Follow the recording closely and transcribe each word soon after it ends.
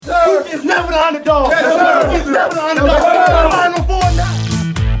It's never the underdog. Yes, sir. It's never the underdog. Final four now.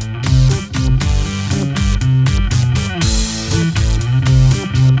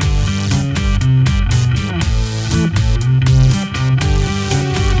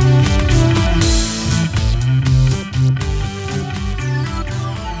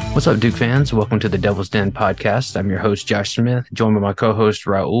 What's up, Duke fans? Welcome to the Devil's Den podcast. I'm your host, Josh Smith, joined by my co-host,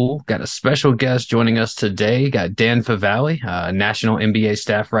 Raul. Got a special guest joining us today. Got Dan Favale, national NBA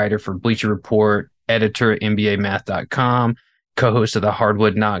staff writer for Bleacher Report, editor at NBAmath.com, co-host of the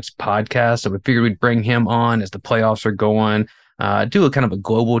Hardwood Knocks podcast. So we figured we'd bring him on as the playoffs are going, do a kind of a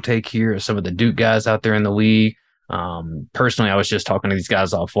global take here of some of the Duke guys out there in the league. Personally, I was just talking to these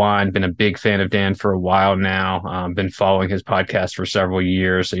guys offline, been a big fan of Dan for a while now, been following his podcast for several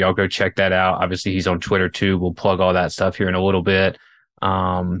years. So y'all go check that out. Obviously he's on Twitter too. We'll plug all that stuff here in a little bit.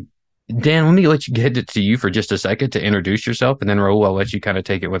 Dan, let me let you get it to you for just a second to introduce yourself, and then Raul, I'll let you kind of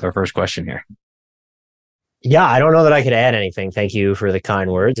take it with our first question here. Yeah, I don't know that I could add anything. Thank you for the kind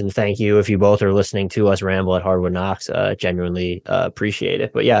words. And thank you if you both are listening to us ramble at Hardwood Knocks. Genuinely appreciate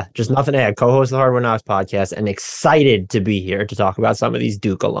it. But yeah, just nothing to add. Co-host of the Hardwood Knocks podcast and excited to be here to talk about some of these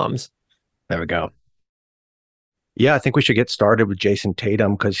Duke alums. There we go. Yeah, I think we should get started with Jason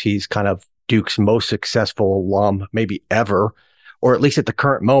Tatum because he's kind of Duke's most successful alum maybe ever, or at least at the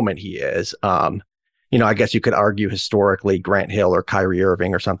current moment he is. I guess you could argue historically Grant Hill or Kyrie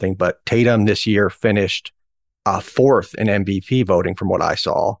Irving or something, but Tatum this year finished fourth in MVP voting from what I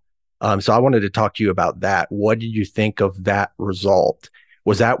saw. So I wanted to talk to you about that. What did you think of that result?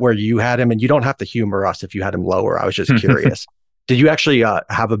 Was that where you had him? And you don't have to humor us if you had him lower. I was just curious. Did you actually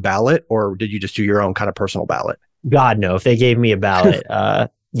have a ballot, or did you just do your own kind of personal ballot? God, no. If they gave me a ballot,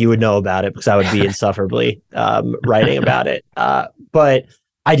 you would know about it because I would be insufferably writing about it. But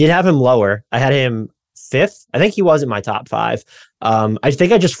I did have him lower. I had him fifth. I think he was in my top five. I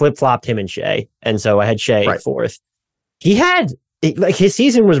think I just flip-flopped him and Shea. And so I had Shea fourth. He had, his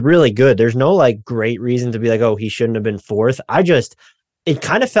season was really good. There's no great reason to be like, oh, he shouldn't have been fourth. It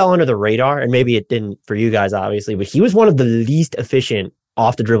kind of fell under the radar, and maybe it didn't for you guys, obviously, but he was one of the least efficient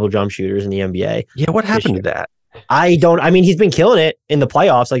off-the-dribble jump shooters in the NBA. Yeah, what happened to that? He's been killing it in the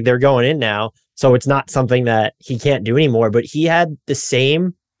playoffs. They're going in now. So it's not something that he can't do anymore, but he had the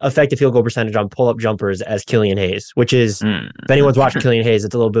same effective field goal percentage on pull-up jumpers as Killian Hayes, which is, if anyone's watched Killian Hayes,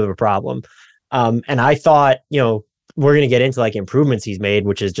 it's a little bit of a problem. And I thought, we're going to get into improvements he's made,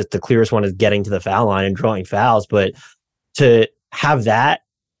 which is just the clearest one is getting to the foul line and drawing fouls. But to have that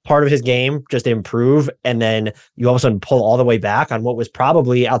part of his game just improve, and then you all of a sudden pull all the way back on what was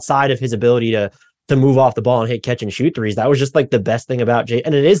probably outside of his ability to move off the ball and hit, catch, and shoot threes. That was just the best thing about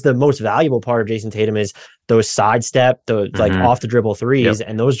and it is the most valuable part of Jason Tatum is those sidestep, those off the dribble threes. Yep.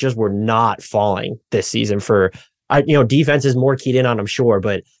 And those just were not falling this season defense is more keyed in on, I'm sure,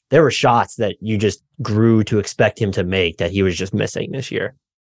 but there were shots that you just grew to expect him to make that he was just missing this year.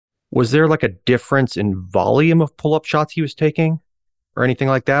 Was there a difference in volume of pull-up shots he was taking or anything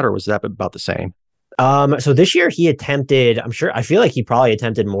like that? Or was that about the same? So this year he attempted, I feel like he probably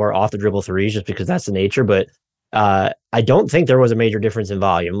attempted more off the dribble threes just because that's the nature, but I don't think there was a major difference in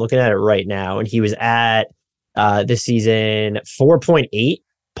volume. Looking at it right now, and he was at this season 4.8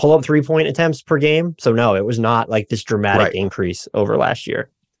 pull-up 3-point attempts per game. So no, it was not this dramatic increase over last year.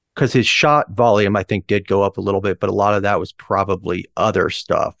 Because his shot volume, I think, did go up a little bit, but a lot of that was probably other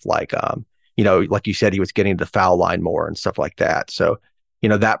stuff like you said, he was getting to the foul line more and stuff like that. So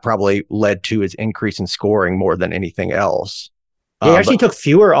that probably led to his increase in scoring more than anything else. He actually took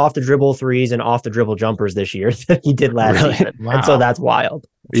fewer off the dribble threes and off the dribble jumpers this year than he did last season. Wow. And so that's wild.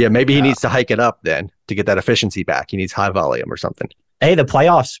 Yeah, maybe he needs to hike it up then to get that efficiency back. He needs high volume or something. Hey, the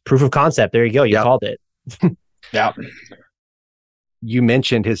playoffs, proof of concept. There you go. You called it. Yeah. You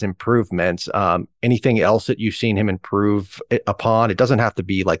mentioned his improvements. Anything else that you've seen him improve upon? It doesn't have to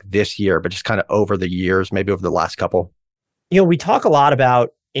be this year, but just kind of over the years, maybe over the last couple. We talk a lot about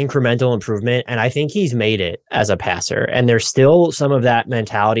incremental improvement, and I think he's made it as a passer. And there's still some of that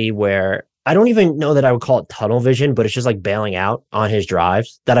mentality where I don't even know that I would call it tunnel vision, but it's just bailing out on his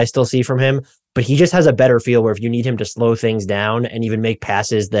drives that I still see from him. But he just has a better feel where if you need him to slow things down and even make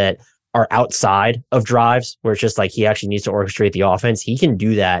passes that are outside of drives, where it's just he actually needs to orchestrate the offense, he can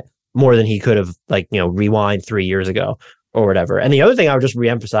do that more than he could have rewind 3 years ago or whatever. And the other thing I would just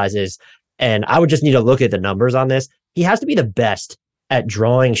reemphasize is, and I would just need to look at the numbers on this, he has to be the best at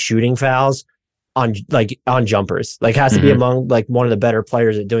drawing shooting fouls on jumpers. Has to be among one of the better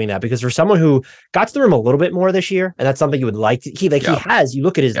players at doing that, because for someone who got to the rim a little bit more this year, and that's something you would like to, he has, you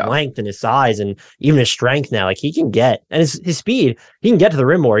look at his length and his size and even his strength now, he can get, and his speed, he can get to the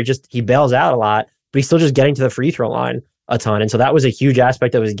rim more. He bails out a lot, but he's still just getting to the free throw line a ton. And so that was a huge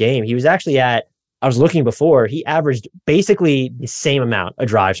aspect of his game. He was actually I was looking before, he averaged basically the same amount of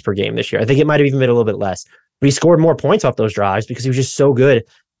drives per game this year. I think it might have even been a little bit less, but he scored more points off those drives because he was just so good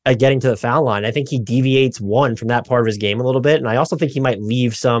at getting to the foul line. I think he deviates from that part of his game a little bit. And I also think he might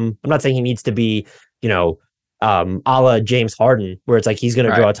leave some, I'm not saying he needs to be, a la James Harden, where it's like he's going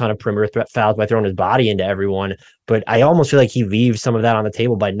to draw a ton of perimeter fouls by throwing his body into everyone. But I almost feel like he leaves some of that on the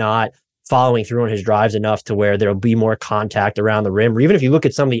table by not following through on his drives enough to where there'll be more contact around the rim. Or even if you look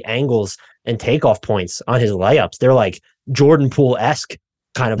at some of the angles and takeoff points on his layups, they're like Jordan Poole-esque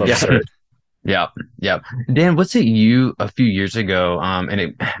kind of absurd. Yeah. Dan, what's it you a few years ago? And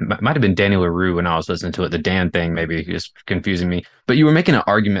it might have been Danny LaRue when I was listening to it. The Dan thing maybe is confusing me. But you were making an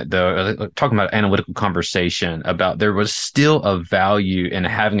argument, though, talking about analytical conversation about there was still a value in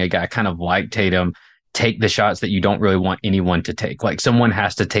having a guy kind of like Tatum take the shots that you don't really want anyone to take. Like someone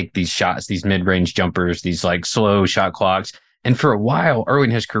has to take these shots, these mid-range jumpers, these like slow shot clocks. And for a while, early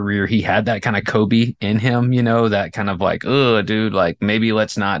in his career, he had that kind of Kobe in him, that kind of like, oh, dude, like maybe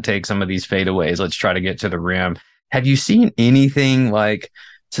let's not take some of these fadeaways. Let's try to get to the rim. Have you seen anything like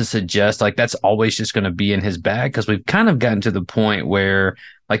to suggest like that's always just going to be in his bag? Because we've kind of gotten to the point where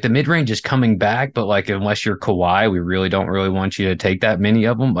like the mid range is coming back, but like unless you're Kawhi, we really don't really want you to take that many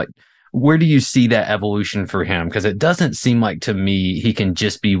of them. Like, where do you see that evolution for him? Because it doesn't seem like to me he can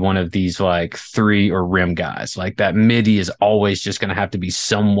just be one of these like three or rim guys. Like that midi is always just going to have to be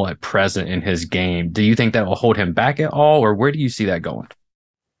somewhat present in his game. Do you think that will hold him back at all, or where do you see that going?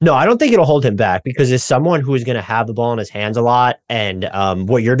 No, I don't think it'll hold him back because as someone who is going to have the ball in his hands a lot, and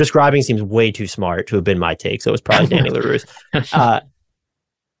what you're describing seems way too smart to have been my take. So it was probably Danny LaRue's.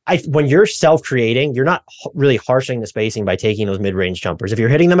 When you're self-creating, you're not really harshing the spacing by taking those mid-range jumpers. If you're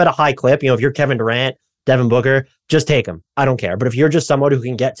hitting them at a high clip, if you're Kevin Durant, Devin Booker, just take them. I don't care. But if you're just someone who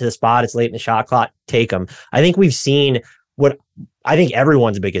can get to the spot, it's late in the shot clock, take them. I think we've seen what I think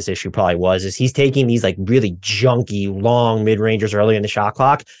everyone's biggest issue probably is he's taking these like really junky, long mid-rangers early in the shot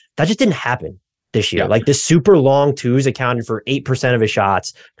clock. That just didn't happen this year. Yeah. Like the super long twos accounted for 8% of his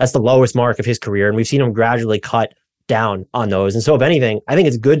shots. That's the lowest mark of his career. And we've seen him gradually cut down on those. And so if anything, I think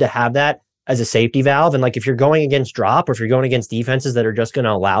it's good to have that as a safety valve. And like if you're going against drop or if you're going against defenses that are just going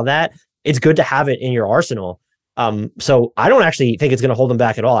to allow that, it's good to have it in your arsenal. So I don't actually think it's going to hold them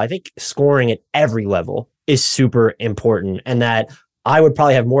back at all. I think scoring at every level is super important, and that I would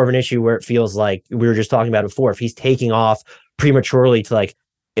probably have more of an issue where it feels like we were just talking about before. If he's taking off prematurely to like,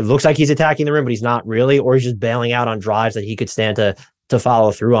 it looks like he's attacking the rim, but he's not really, or he's just bailing out on drives that he could stand to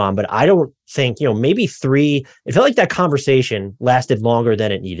follow through on. But I don't think, maybe three, it felt like that conversation lasted longer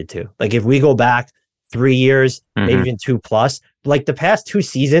than it needed to. Like if we go back 3 years, maybe even 2+, like the past 2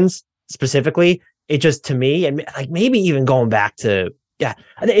 seasons specifically, it just, to me, and like maybe even going back to,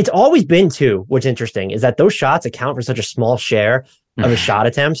 it's always been 2. What's interesting is that those shots account for such a small share of his shot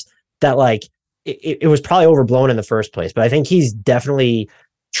attempts that like it was probably overblown in the first place. But I think he's definitely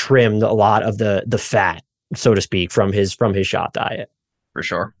trimmed a lot of the fat, so to speak, from his shot diet. For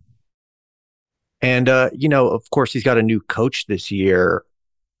sure. And, of course, he's got a new coach this year.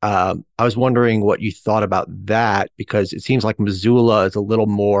 I was wondering what you thought about that, because it seems like Missoula is a little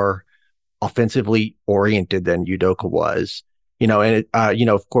more offensively oriented than Udoka was.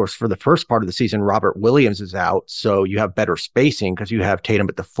 Of course, for the first part of the season, Robert Williams is out. So you have better spacing because you have Tatum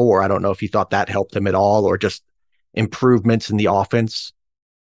at the 4. I don't know if you thought that helped him at all, or just improvements in the offense.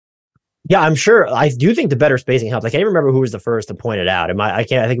 Yeah, I'm sure. I do think the better spacing helps. I can't even remember who was the first to point it out. I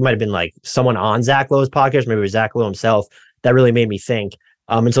think it might have been like someone on Zach Lowe's podcast, maybe it was Zach Lowe himself, that really made me think.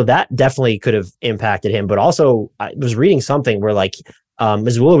 And so that definitely could have impacted him. But also, I was reading something where like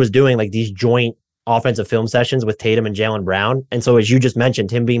Missoula was doing like these joint offensive film sessions with Tatum and Jaylen Brown. And so as you just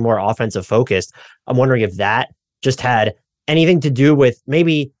mentioned, him being more offensive focused, I'm wondering if that just had anything to do with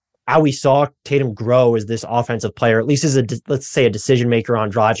maybe how we saw Tatum grow as this offensive player, at least as let's say a decision maker on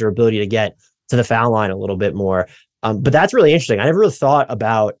drives or ability to get to the foul line a little bit more. But that's really interesting. I never really thought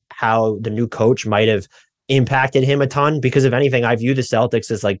about how the new coach might have impacted him a ton, because if anything, I view the Celtics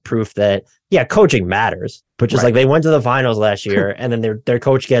as like proof that, coaching matters, but just like they went to the finals last year and then their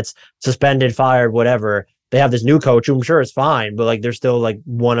coach gets suspended, fired, whatever. They have this new coach who I'm sure is fine, but like they're still like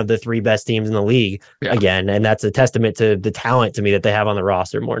one of the 3 best teams in the league again. And that's a testament to the talent to me that they have on the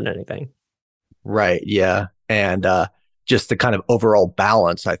roster more than anything. Right. Yeah. And just the kind of overall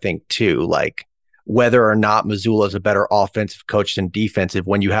balance, I think, too, like whether or not Missoula is a better offensive coach than defensive,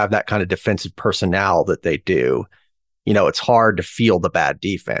 when you have that kind of defensive personnel that they do, it's hard to feel the bad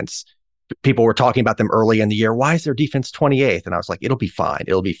defense. People were talking about them early in the year. Why is their defense 28th? And I was like, it'll be fine.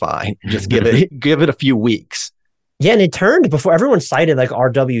 It'll be fine. Just give it a few weeks. Yeah, and it turned before everyone cited like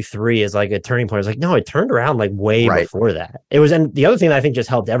RW3 as like a turning point. It's like, no, it turned around like way before that. It was, and the other thing that I think just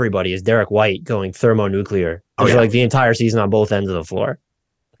helped everybody is Derek White going thermonuclear for like the entire season on both ends of the floor.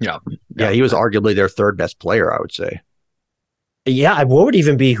 Yeah. He was arguably their third best player, I would say. Yeah, what would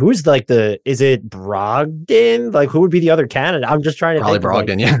even be, who's like is it Brogdon? Like, who would be the other candidate? I'm just trying to Probably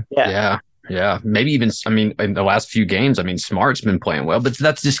think. Brogdon, Yeah. Maybe even, I mean, in the last few games, I mean, Smart's been playing well, but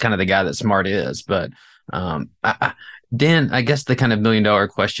that's just kind of the guy that Smart is. But Dan, I guess the kind of $1 million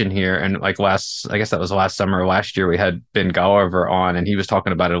question here, and like I guess that was last summer or last year, we had Ben Golliver on, and he was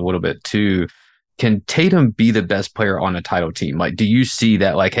talking about it a little bit too. Can Tatum be the best player on a title team? Like, do you see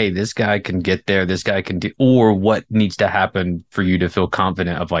that, like, hey, this guy can get there, this guy can do, or what needs to happen for you to feel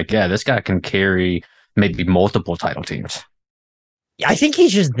confident of like, yeah, this guy can carry maybe multiple title teams? I think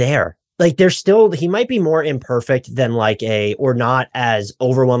he's just there. Like, he might be more imperfect than or not as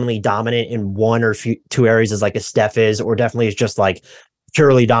overwhelmingly dominant in one or two areas as like a Steph is, or definitely is just like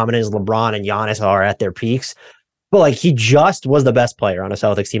purely dominant as LeBron and Giannis are at their peaks. But like, he just was the best player on a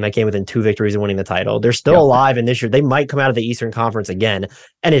Celtics team that came within 2 victories and winning the title. They're still alive, and this year they might come out of the Eastern Conference again.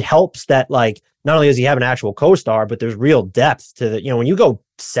 And it helps that like, not only does he have an actual co-star, but there's real depth to the, when you go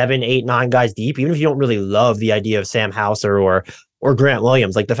 7, 8, 9 guys deep, even if you don't really love the idea of Sam Hauser or Grant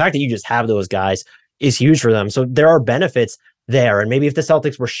Williams, like the fact that you just have those guys is huge for them. So there are benefits there. And maybe if the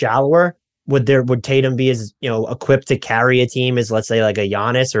Celtics were shallower, would Tatum be as, equipped to carry a team as, let's say, like a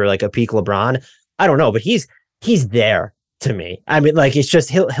Giannis or like a peak LeBron? I don't know, but he's there to me. I mean, like, it's just,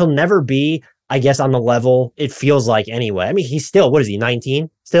 he'll never be, I guess, on the level it feels like anyway. I mean, he's still, what is he, 19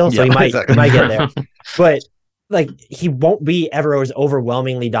 still? So he might get there. But like, he won't be ever as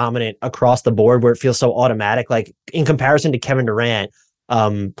overwhelmingly dominant across the board where it feels so automatic. Like, in comparison to Kevin Durant,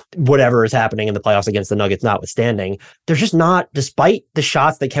 whatever is happening in the playoffs against the Nuggets notwithstanding, there's just not, despite the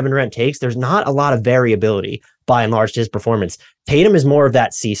shots that Kevin Durant takes, there's not a lot of variability by and large to his performance. Tatum is more of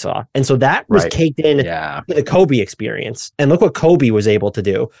that seesaw. And so that was caked in the Kobe experience. And look what Kobe was able to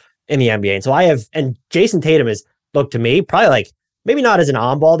do in the NBA. And so Jason Tatum is, look, to me, probably like, maybe not as an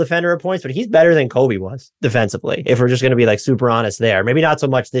on-ball defender at points, but he's better than Kobe was defensively, if we're just going to be like super honest there. Maybe not so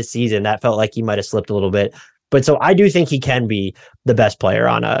much this season. That felt like he might have slipped a little bit. But so I do think he can be the best player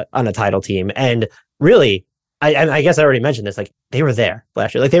on a title team. And really, I guess I already mentioned this, like, they were there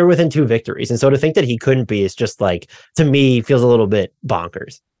last year. Like, they were within 2 victories. And so to think that he couldn't be is just like, to me, feels a little bit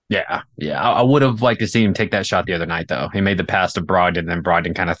bonkers. Yeah. I would have liked to see him take that shot the other night, though. He made the pass to Brogdon, and then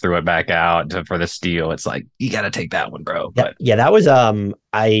Brogdon kind of threw it back out for the steal. It's like, you got to take that one, bro. But that was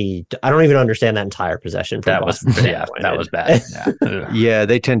I don't even understand that entire possession. That was bad. Yeah,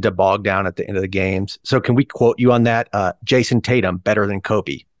 they tend to bog down at the end of the games. So can we quote you on that? Jason Tatum better than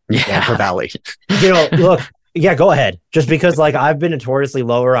Kobe. Yeah, Favale. Look, yeah, go ahead. Just because like I've been notoriously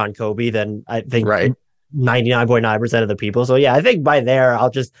lower on Kobe than I think 99.9% of the people. So yeah, I think by there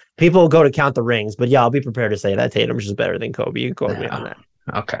people go to count the rings, but yeah, I'll be prepared to say that Tatum's just better than Kobe. You can quote me on that.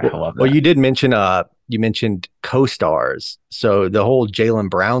 Okay, I love that. Well, you did mention you mentioned co-stars. So the whole Jaylen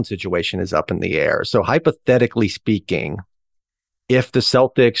Brown situation is up in the air. So hypothetically speaking, if the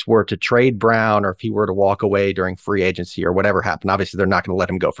Celtics were to trade Brown, or if he were to walk away during free agency or whatever happened, obviously they're not going to let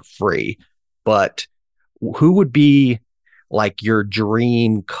him go for free, but who would be like your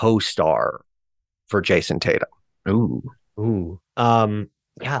dream co-star for Jason Tatum? Ooh.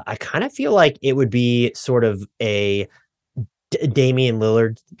 Yeah, I kind of feel like it would be sort of a Damian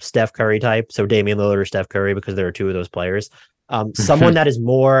Lillard, Steph Curry type. So Damian Lillard or Steph Curry, because there are 2 of those players. Someone that is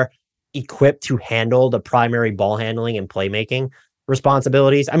more equipped to handle the primary ball handling and playmaking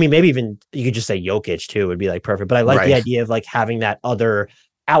responsibilities. I mean, maybe even you could just say Jokic too would be like perfect. But I like the idea of like having that other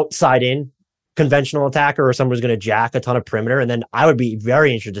outside in conventional attacker, or someone who's going to jack a ton of perimeter. And then I would be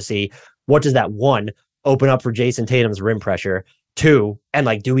very interested to see, what does that, 1, open up for Jason Tatum's rim pressure, 2, and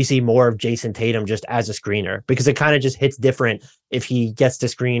like, do we see more of Jason Tatum just as a screener? Because it kind of just hits different if he gets to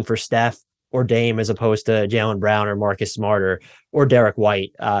screen for Steph or Dame as opposed to Jaylen Brown or Marcus Smart or Derek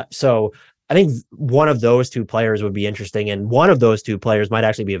White. So I think one of those 2 players would be interesting, and one of those 2 players might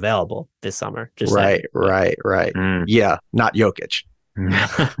actually be available this summer. Just right. Yeah, not Jokic.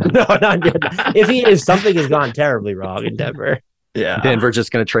 No, not yet. If something has gone terribly wrong in Denver. Yeah, Denver's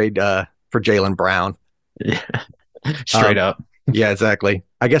just going to trade for Jaylen Brown. Yeah, straight up. Yeah, exactly.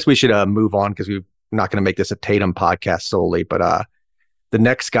 I guess we should move on, because we're not going to make this a Tatum podcast solely. But the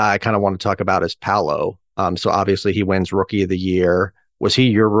next guy I kind of want to talk about is Paolo. So obviously he wins Rookie of the Year. Was he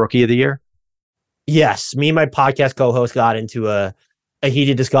your Rookie of the Year? Yes, me and my podcast co-host got into a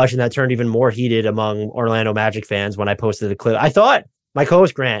heated discussion that turned even more heated among Orlando Magic fans when I posted the clip. I thought my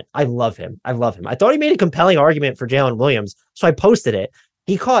co-host Grant, I love him. I thought he made a compelling argument for Jalen Williams, so I posted it.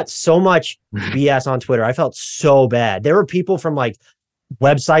 he caught so much BS on Twitter. I felt so bad. There were people from like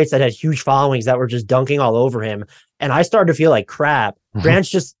websites that had huge followings that were just dunking all over him. And I started to feel like crap. Grant's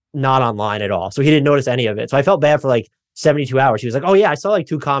just not online at all. So he didn't notice any of it. So I felt bad for like 72 hours. He was like, oh yeah, I saw like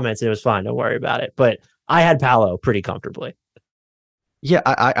 2 comments and it was fine. Don't worry about it. But I had Paolo pretty comfortably. Yeah,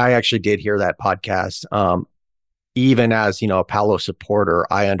 I actually did hear that podcast. Even as, a Paolo supporter,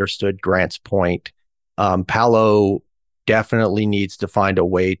 I understood Grant's point. Paolo definitely needs to find a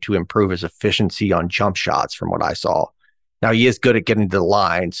way to improve his efficiency on jump shots from what I saw. Now, he is good at getting to the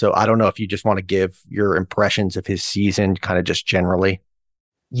line, so I don't know if you just want to give your impressions of his season kind of just generally.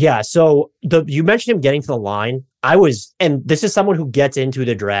 Yeah, so you mentioned him getting to the line. And this is someone who gets into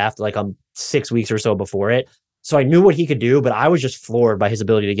the draft like 6 weeks or so before it. So I knew what he could do, but I was just floored by his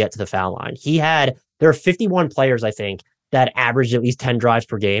ability to get to the foul line. There are 51 players, I think, that averaged at least 10 drives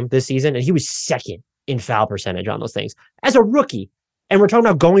per game this season, and he was second in foul percentage on those things as a rookie. And we're talking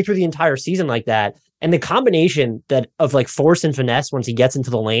about going through the entire season like that. And the combination of like force and finesse once he gets into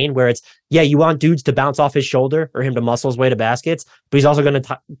the lane, where it's, yeah, you want dudes to bounce off his shoulder or him to muscle his way to baskets, but he's also going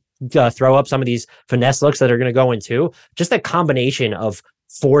to throw up some of these finesse looks that are going to go in too. Just that combination of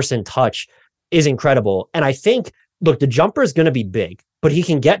force and touch is incredible. And I think, look, the jumper is going to be big, but he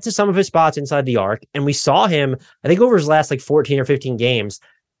can get to some of his spots inside the arc. And we saw him, I think over his last like 14 or 15 games,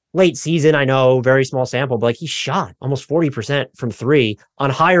 late season, I know, very small sample, but like he shot almost 40% from 3 on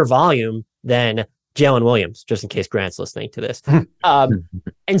higher volume than Jalen Williams, just in case Grant's listening to this.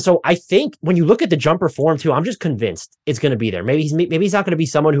 And so I think when you look at the jumper form too, I'm just convinced it's going to be there. Maybe he's not going to be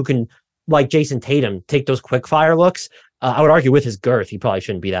someone who can, like Jason Tatum, take those quick fire looks. I would argue with his girth, he probably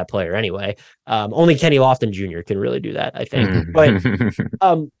shouldn't be that player anyway. Only Kenny Lofton Jr. can really do that, I think. But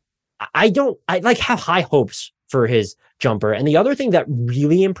I like have high hopes for his jumper. And the other thing that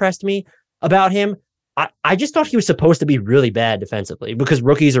really impressed me about him, I just thought he was supposed to be really bad defensively because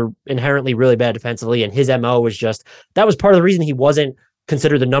rookies are inherently really bad defensively. And his MO was that was part of the reason he wasn't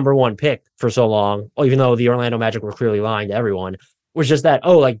considered the number 1 pick for so long, even though the Orlando Magic were clearly lying to everyone. Was just that,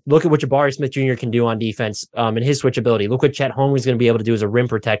 look at what Jabari Smith Jr. can do on defense and his switchability. Look what Chet Holmgren's going to be able to do as a rim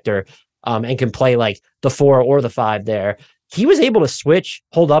protector and can play like the 4 or the 5 there. He was able to switch,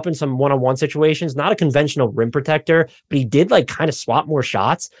 hold up in some one-on-one situations, not a conventional rim protector, but he did like kind of swap more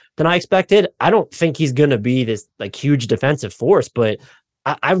shots than I expected. I don't think he's going to be this like huge defensive force, but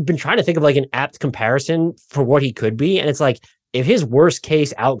I've been trying to think of like an apt comparison for what he could be. And it's like, if his worst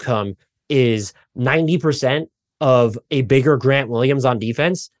case outcome is 90% of a bigger Grant Williams on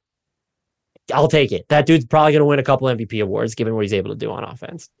defense, I'll take it. That dude's probably going to win a couple MVP awards given what he's able to do on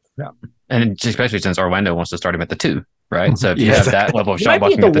offense. Yeah. And especially since Orlando wants to start him at the 2, right? So if you have that level of shot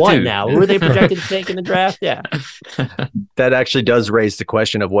blocking at the 1 2. now. Who are they projected to take in the draft? Yeah. That actually does raise the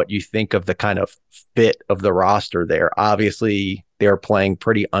question of what you think of the kind of fit of the roster there. Obviously, they're playing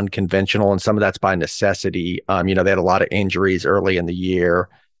pretty unconventional, and some of that's by necessity. They had a lot of injuries early in the year.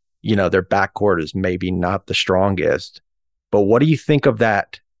 Their backcourt is maybe not the strongest. But what do you think of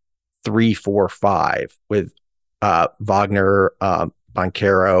that 3-4-5 with Wagner,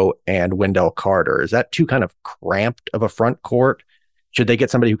 Banchero, and Wendell Carter? Is that too kind of cramped of a front court? Should they get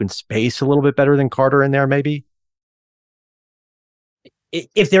somebody who can space a little bit better than Carter in there, maybe?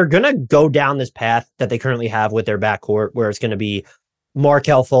 If they're going to go down this path that they currently have with their backcourt, where it's going to be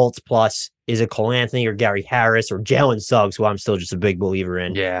Markelle Fultz plus, is it Cole Anthony or Gary Harris or Jalen Suggs, who I'm still just a big believer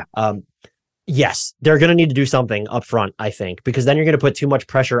in? Yeah. Yes, they're going to need to do something up front, I think, because then you're going to put too much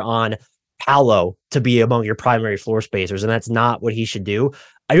pressure on Paolo to be among your primary floor spacers, and that's not what he should do.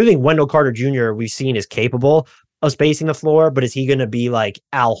 I do think Wendell Carter Jr., we've seen, is capable of spacing the floor, but is he going to be like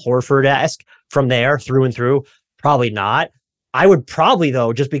Al Horford-esque from there through and through? Probably not. I would probably,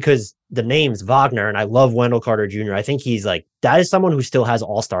 though, just because the name's Wagner and I love Wendell Carter Jr., I think he's like, that is someone who still has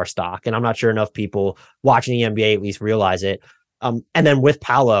all-star stock. And I'm not sure enough people watching the NBA at least realize it. And then with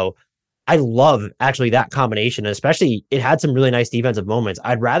Paolo, I love actually that combination. And especially it had some really nice defensive moments.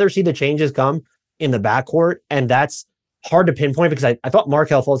 I'd rather see the changes come in the backcourt. And that's hard to pinpoint because I thought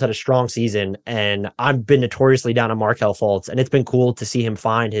Markelle Fultz had a strong season and I've been notoriously down on Markelle Fultz. And it's been cool to see him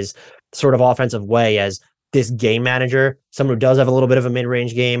find his sort of offensive way as this game manager, someone who does have a little bit of a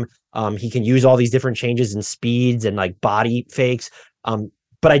mid-range game. He can use all these different changes and speeds and like body fakes.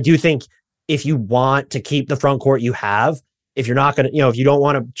 But I do think if you want to keep the front court you have, if you're not going to, if you don't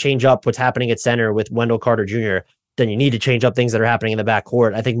want to change up what's happening at center with Wendell Carter Jr., then you need to change up things that are happening in the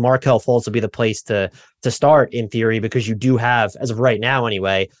backcourt. I think Markelle Fultz will be the place to start in theory, because you do have, as of right now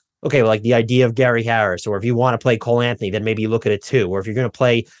anyway, okay, well, like the idea of Gary Harris, or if you want to play Cole Anthony, then maybe you look at it too. Or if you're going to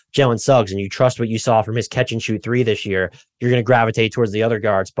play Jalen Suggs and you trust what you saw from his catch and shoot 3 this year, you're going to gravitate towards the other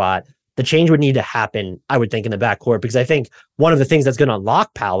guard spot. the change would need to happen, I would think, in the backcourt, because I think one of the things that's going to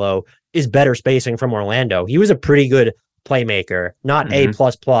unlock Paolo is better spacing from Orlando. He was a pretty good playmaker, not A++,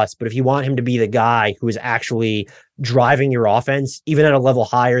 but if you want him to be the guy who is actually driving your offense, even at a level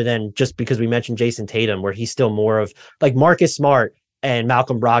higher than just because we mentioned Jason Tatum, where he's still more of like Marcus Smart and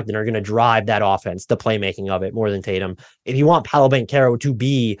Malcolm Brogdon are going to drive that offense, the playmaking of it more than Tatum. If you want Paolo Banchero to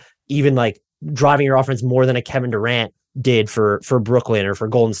be even like driving your offense more than a Kevin Durant did for Brooklyn or for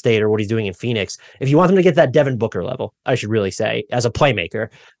Golden State or what he's doing in Phoenix, if you want them to get that Devin Booker level, I should really say, as a playmaker,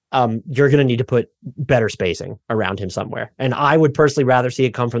 you're going to need to put better spacing around him somewhere. And I would personally rather see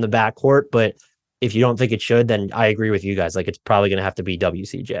it come from the backcourt, but if you don't think it should, then I agree with you guys. Like, it's probably going to have to be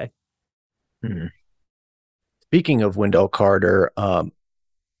WCJ. Speaking of Wendell Carter,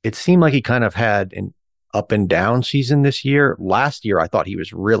 it seemed like he kind of had an up and down season this year. Last year, I thought he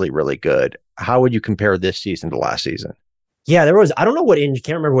was really, really good. How would you compare this season to last season? Yeah, I don't know can't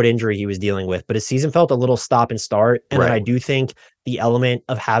remember what injury he was dealing with, but his season felt a little stop and start. And then I do think the element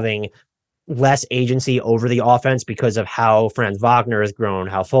of having less agency over the offense because of how Franz Wagner has grown,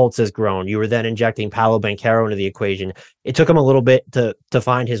 how Fultz has grown. You were then injecting Paolo Banchero into the equation. It took him a little bit to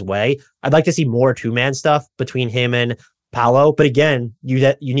find his way. I'd like to see more two-man stuff between him and Paolo, but again,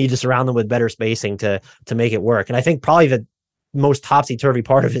 you need to surround them with better spacing to make it work. And I think probably the most topsy-turvy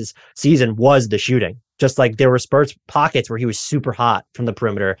part of his season was the shooting. Just like there were pockets where he was super hot from the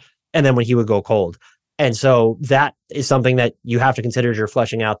perimeter, and then when he would go cold. And so that is something that you have to consider as you're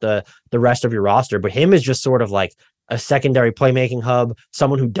fleshing out the rest of your roster. But him is just sort of like a secondary playmaking hub,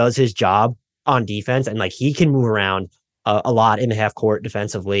 someone who does his job on defense, and like he can move around a lot in the half court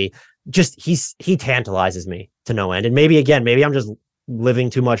defensively. Just he tantalizes me to no end. And maybe I'm just living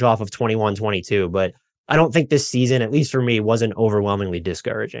too much off of 21-22, but I don't think this season, at least for me, wasn't overwhelmingly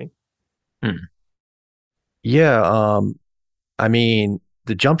discouraging. Yeah, I mean,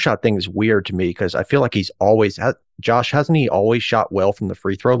 the jump shot thing is weird to me because I feel like he's always Josh, hasn't he always shot well from the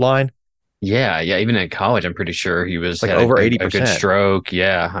free throw line? Yeah. Even in college, I'm pretty sure he was like over 80%. A good stroke.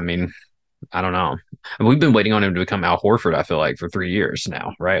 Yeah, I mean, I don't know. We've been waiting on him to become Al Horford, I feel like, for 3 years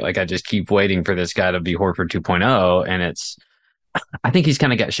now, right? Like, I just keep waiting for this guy to be Horford 2.0, and I think he's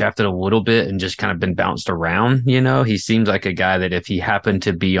kind of got shafted a little bit and just kind of been bounced around. He seems like a guy that if he happened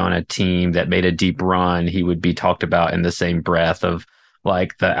to be on a team that made a deep run, he would be talked about in the same breath of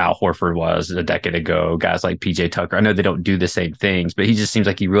like the Al Horford was a decade ago, guys like PJ Tucker. I know they don't do the same things, but he just seems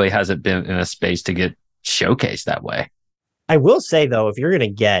like he really hasn't been in a space to get showcased that way. I will say, though, if you're going to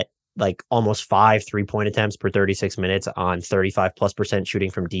get like almost 5 3-point attempts per 36 minutes on 35+% shooting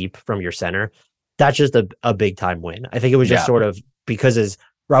from deep from your center, that's just a big time win. I think it was just sort of because, as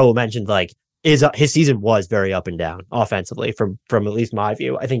Raul mentioned, like his season was very up and down offensively from at least my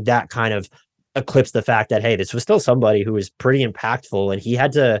view. I think that kind of eclipsed the fact that, hey, this was still somebody who was pretty impactful, and he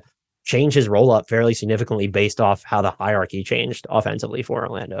had to change his roll up fairly significantly based off how the hierarchy changed offensively for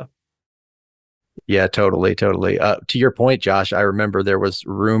Orlando. Yeah, totally. To your point, Josh, I remember there was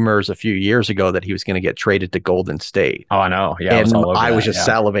rumors a few years ago that he was going to get traded to Golden State. Oh, I know. Yeah, and I was just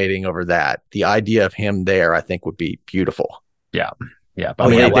salivating over that. The idea of him there, I think, would be beautiful. Yeah. I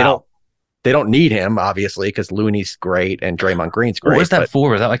mean, they don't need him, obviously, because Looney's great and Draymond Green's great. What was that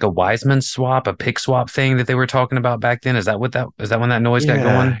for? Was that like a Wiseman swap, a pick swap thing that they were talking about back then? Is that when that noise got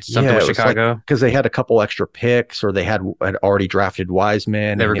going? Something with Chicago? Because they had a couple extra picks, or they had already drafted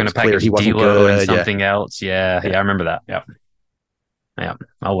Wiseman. They were going to package D'Lo and something else. Yeah, I remember that. Yeah.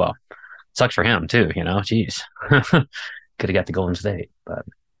 Oh, well. Sucks for him, too, Jeez. Could have got the Golden State, but...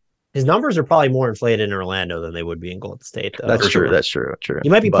 His numbers are probably more inflated in Orlando than they would be in Golden State, though. That's true. That's true. He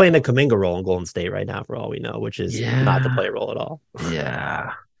might be playing the Kuminga role in Golden State right now, for all we know, which is not the play role at all.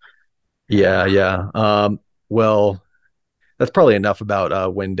 Yeah. Well, that's probably enough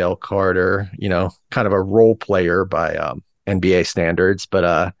about Wendell Carter. Kind of a role player by NBA standards,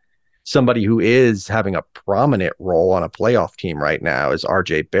 but somebody who is having a prominent role on a playoff team right now is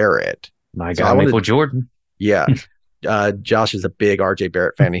R.J. Barrett. My guy, Michael Jordan. Yeah. Josh is a big RJ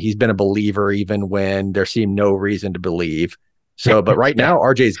Barrett fan, and he's been a believer even when there seemed no reason to believe. So, but right now,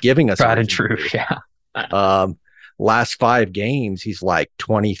 RJ is giving us tried and true. Yeah. Last 5 games, he's like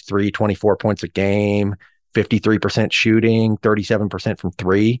 23, 24 points a game, 53% shooting, 37% from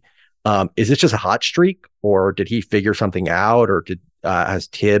 3. Is this just a hot streak, or did he figure something out, or has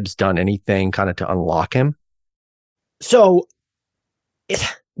Tibbs done anything kind of to unlock him? So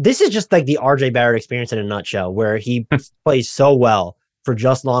this is just like the RJ Barrett experience in a nutshell, where he plays so well for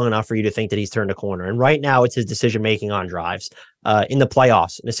just long enough for you to think that he's turned a corner. And right now it's his decision-making on drives. In the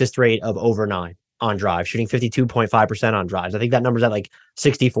playoffs, an assist rate of over 9 on drives, shooting 52.5% on drives. I think that number's at like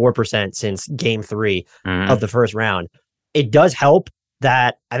 64% since game 3 of the first round. It does help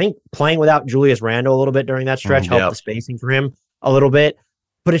that I think playing without Julius Randle a little bit during that stretch helped the spacing for him a little bit.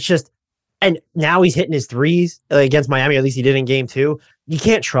 But it's just, and now he's hitting his threes against Miami, at least he did in game 2. You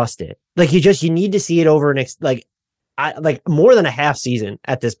can't trust it. Like you need to see it over like more than a half season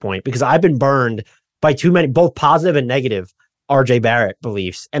at this point, because I've been burned by too many, both positive and negative RJ Barrett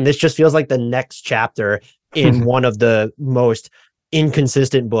beliefs. And this just feels like the next chapter in one of the most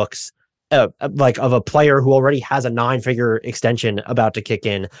inconsistent books like of a player who already has a 9-figure extension about to kick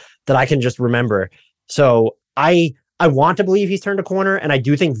in that I can just remember. So I want to believe he's turned a corner, and I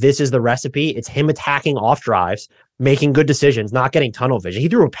do think this is the recipe. It's him attacking off drives, making good decisions, not getting tunnel vision. He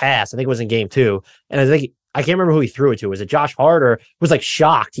threw a pass, I think it was in game 2, and I think I can't remember who he threw it to. Was it Josh Hart, or was like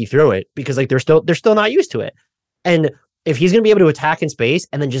shocked he threw it because like they're still not used to it. And if he's going to be able to attack in space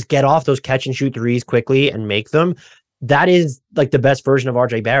and then just get off those catch and shoot threes quickly and make them, that is like the best version of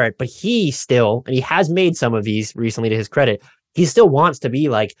RJ Barrett. But he still, and he has made some of these recently to his credit, he still wants to be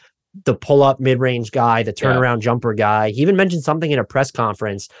like the pull-up mid-range guy, the turnaround jumper guy. He even mentioned something in a press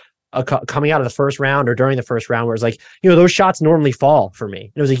conference coming out of the first round or during the first round where it's like, those shots normally fall for me.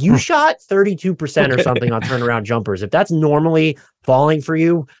 And it was like, you shot 32% or something on turnaround jumpers. If that's normally falling for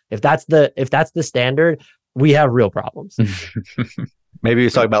you, if that's the standard, we have real problems. Maybe he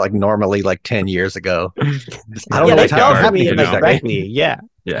was talking about like normally like 10 years ago. I don't know what's happening directly. Yeah.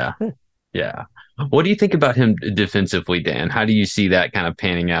 What do you think about him defensively, Dan? How do you see that kind of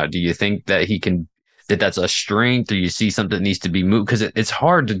panning out? Do you think that that's a strength? Do you see something that needs to be moved? Because it's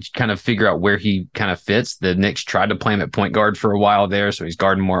hard to kind of figure out where he kind of fits. The Knicks tried to play him at point guard for a while there, so he's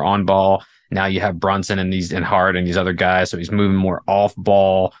guarding more on ball. Now you have Brunson and Hart and these other guys, so he's moving more off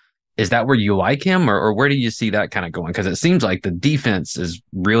ball. Is that where you like him, or where do you see that kind of going? Because it seems like the defense is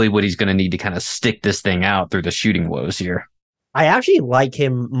really what he's going to need to kind of stick this thing out through the shooting woes here. I actually like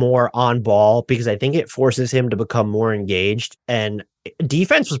him more on ball because I think it forces him to become more engaged. And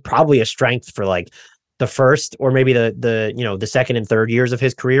defense was probably a strength for like the first or maybe the second and third years of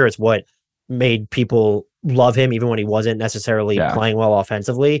his career. It's what made people love him even when he wasn't necessarily playing well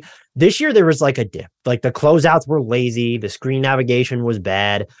offensively. This year there was like a dip. Like the closeouts were lazy, the screen navigation was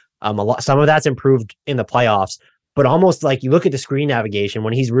bad. Some of that's improved in the playoffs, but almost like you look at the screen navigation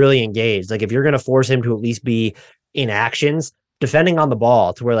when he's really engaged. Like if you're going to force him to at least be in actions, defending on the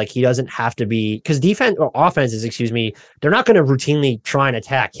ball to where like he doesn't have to be, because defense or offenses, they're not going to routinely try and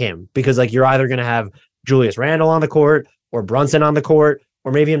attack him because like you're either going to have Julius Randle on the court or Brunson on the court,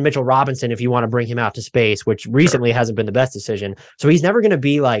 or maybe in Mitchell Robinson if you want to bring him out to space, which recently hasn't been the best decision. So he's never going to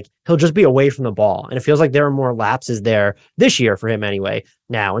be like, he'll just be away from the ball. And it feels like there are more lapses there this year for him anyway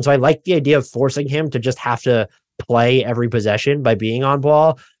now. And so I like the idea of forcing him to just have to play every possession by being on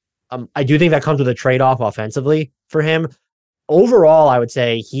ball. I do think that comes with a trade-off offensively for him. Overall, I would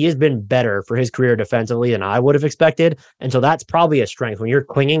say he has been better for his career defensively than I would have expected. And so that's probably a strength. When you're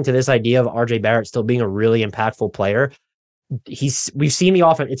clinging to this idea of RJ Barrett still being a really impactful player, we've seen the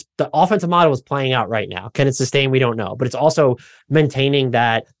offense. The offensive model is playing out right now. Can it sustain? We don't know, but it's also maintaining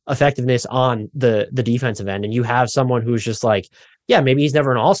that effectiveness on the defensive end. And you have someone who's just like, yeah, maybe he's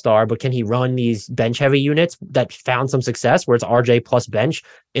never an all-star, but can he run these bench heavy units that found some success where it's RJ plus bench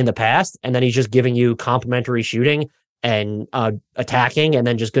in the past? And then he's just giving you complementary shooting and attacking, and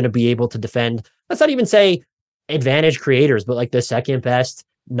then just going to be able to defend. Let's not even say advantage creators, but like the second best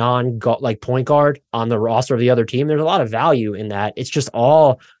point guard on the roster of the other team. There's a lot of value in that. It's just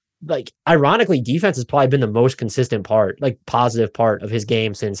all like, ironically, defense has probably been the most consistent part, like positive part of his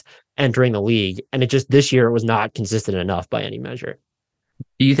game since entering the league. And it just, this year it was not consistent enough by any measure.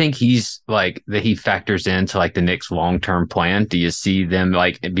 Do you think he's like that he factors into like the Knicks' long-term plan? Do you see them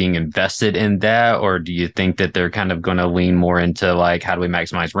like being invested in that? Or do you think that they're kind of going to lean more into like, how do we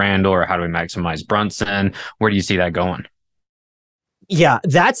maximize Randall or how do we maximize Brunson? Where do you see that going? Yeah,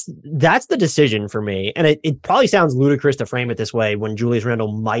 that's the decision for me. And it probably sounds ludicrous to frame it this way when Julius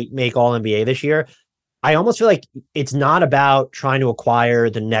Randle might make All-NBA this year. I almost feel like it's not about trying to acquire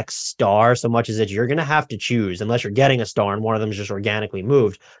the next star so much as that you're going to have to choose, unless you're getting a star and one of them is just organically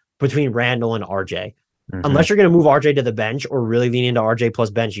moved, between Randall and RJ. Mm-hmm. Unless you're going to move RJ to the bench or really lean into RJ plus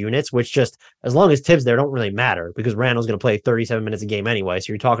bench units, which just, as long as Tibbs there, don't really matter because Randall's going to play 37 minutes a game anyway.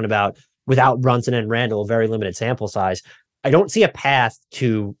 So you're talking about, without Brunson and Randall, a very limited sample size. I don't see a path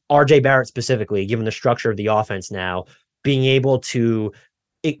to RJ Barrett specifically, given the structure of the offense now, being able to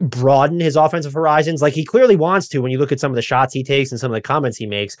broaden his offensive horizons like he clearly wants to. When you look at some of the shots he takes and some of the comments he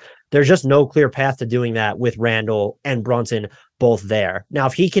makes, there's just no clear path to doing that with Randall and Brunson both there. Now,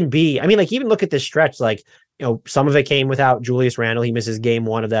 if he can be, I mean, like even look at this stretch, like, some of it came without Julius Randle. He misses game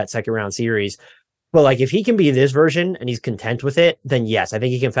 1 of that second round series. But like, if he can be this version and he's content with it, then yes, I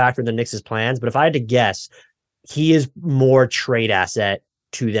think he can factor in the Knicks' plans. But if I had to guess, he is more trade asset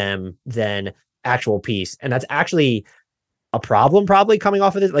to them than actual piece. And that's actually a problem probably coming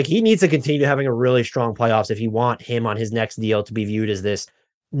off of this. Like, he needs to continue having a really strong playoffs if you want him on his next deal to be viewed as this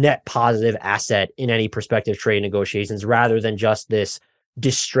net positive asset in any prospective trade negotiations, rather than just this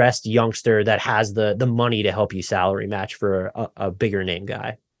distressed youngster that has the money to help you salary match for a bigger name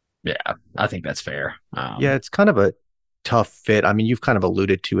guy. Yeah, I think that's fair. Yeah, it's kind of a tough fit. I mean, you've kind of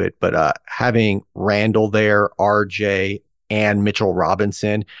alluded to it, but having Randall there, RJ, and Mitchell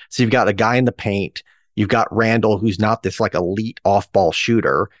Robinson. So you've got a guy in the paint. You've got Randall, who's not this like elite off-ball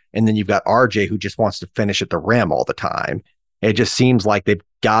shooter. And then you've got RJ, who just wants to finish at the rim all the time. It just seems like they've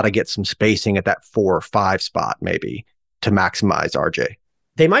got to get some spacing at that 4 or 5 spot, maybe, to maximize RJ.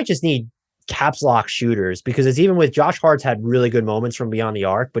 They might just need caps lock shooters, because it's even with Josh Hart's had really good moments from beyond the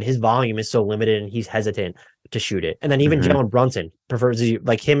arc, but his volume is so limited and he's hesitant to shoot it. And then even Jalen Brunson prefers,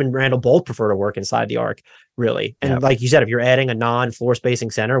 like, him and Randall both prefer to work inside the arc, really. And like you said, if you're adding a non-floor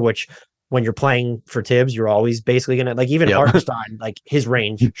spacing center, which when you're playing for Tibbs, you're always basically going to, like, even Hartenstein, like, his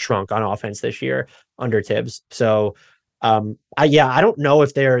range shrunk on offense this year under Tibbs. So I don't know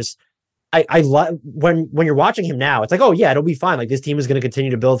if there's, when you're watching him now, it's like, oh yeah, it'll be fine. Like, this team is going to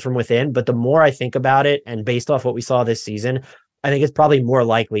continue to build from within. But the more I think about it, and based off what we saw this season, I think it's probably more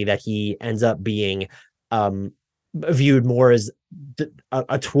likely that he ends up being viewed more as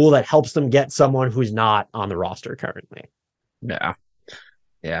a tool that helps them get someone who's not on the roster currently. Yeah.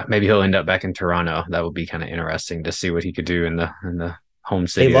 Maybe he'll end up back in Toronto. That would be kind of interesting to see what he could do in the home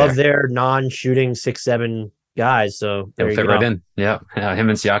city. They love their non-shooting 6'7" guys, so they'll fit right in. Yeah, him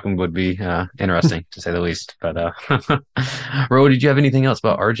and Siakam would be interesting to say the least. But Ro, did you have anything else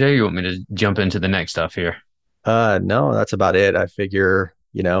about RJ? You want me to jump into the next stuff here? No, that's about it. I figure,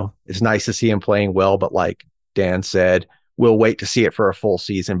 it's nice to see him playing well, but like Dan said, we'll wait to see it for a full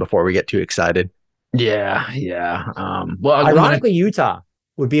season before we get too excited. Yeah. Well, ironically, Utah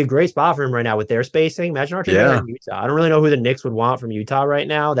would be a great spot for him right now with their spacing. Imagine RJ in Utah. I don't really know who the Knicks would want from Utah right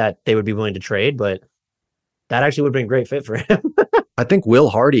now that they would be willing to trade, but that actually would have been a great fit for him. I think Will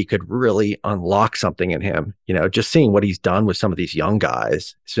Hardy could really unlock something in him. Just seeing what he's done with some of these young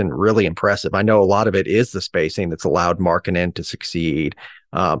guys, it's been really impressive. I know a lot of it is the spacing that's allowed Markkanen to succeed.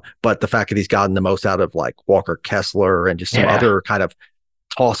 But the fact that he's gotten the most out of like Walker Kessler and just some other kind of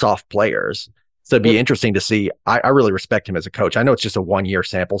toss-off players. So it'd be interesting to see. I really respect him as a coach. I know it's just a 1-year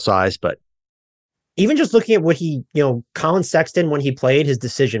sample size, but even just looking at what he, Colin Sexton, when he played, his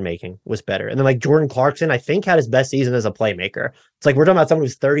decision-making was better. And then like Jordan Clarkson, I think, had his best season as a playmaker. It's like, we're talking about someone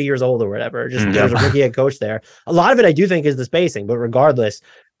who's 30 years old or whatever. Just there's a rookie head coach there. A lot of it, I do think, is the spacing, but regardless,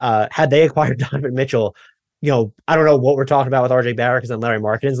 had they acquired Donovan Mitchell, I don't know what we're talking about with RJ Barrett, because then Larry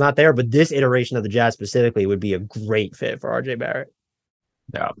Markkanen's not there, but this iteration of the Jazz specifically would be a great fit for RJ Barrett.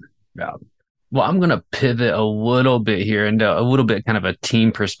 Yeah. Well, I'm going to pivot a little bit here and a little bit kind of a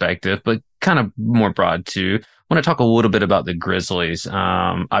team perspective, but kind of more broad too. I want to talk a little bit about the Grizzlies.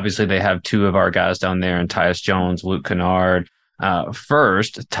 Obviously, they have 2 of our guys down there, and Tyus Jones, Luke Kennard.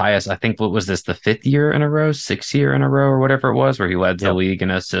 First, Tyus, I think, what was this, the 6th year in a row, or whatever it was, where he led the league in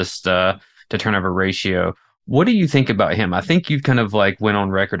assist to turnover ratio. What do you think about him? I think you've kind of like went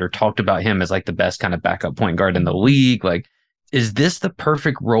on record or talked about him as like the best kind of backup point guard in the league. Like, is this the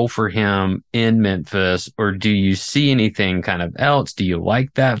perfect role for him in Memphis, or do you see anything kind of else? Do you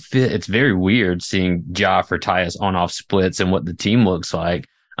like that fit? It's very weird seeing Ja for Tyus on-off splits and what the team looks like.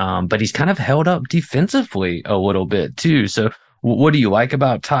 But he's kind of held up defensively a little bit too. So what do you like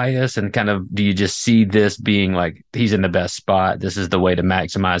about Tyus, and kind of do you just see this being like he's in the best spot? This is the way to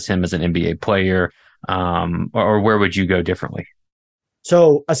maximize him as an NBA player, or where would you go differently?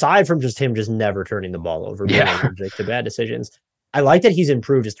 So aside from just him just never turning the ball over, being allergic to bad decisions, I like that he's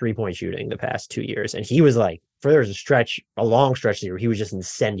improved his 3-point shooting the past 2 years. And he was like, there was a long stretch here, he was just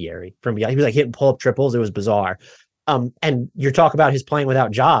incendiary from beyond. He was like hitting pull-up triples. It was bizarre. And you're talking about his playing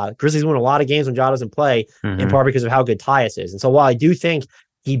without Ja. Grizzlies win a lot of games when Ja doesn't play, in part because of how good Tyus is. And so while I do think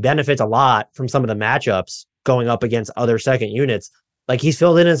he benefits a lot from some of the matchups going up against other second units, like, he's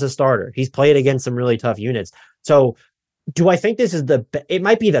filled in as a starter. He's played against some really tough units. So do I think this is it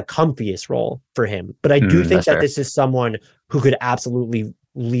might be the comfiest role for him, but I do think that this is someone who could absolutely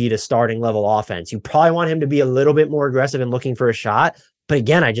lead a starting level offense. You probably want him to be a little bit more aggressive and looking for a shot. But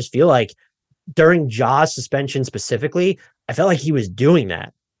again, I just feel like during Ja's suspension specifically, I felt like he was doing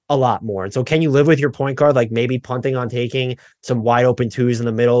that a lot more. And so can you live with your point guard, like maybe punting on taking some wide open 2s in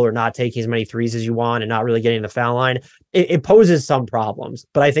the middle, or not taking as many 3s as you want and not really getting the foul line? It poses some problems,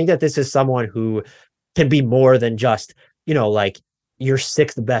 but I think that this is someone who can be more than just, like your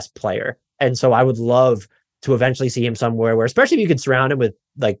 6th best player. And so I would love to eventually see him somewhere where, especially if you could surround him with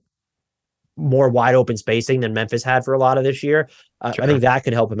like more wide open spacing than Memphis had for a lot of this year. Sure. I think that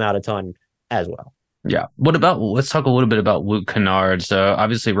could help him out a ton as well. Yeah. Let's talk a little bit about Luke Kennard. So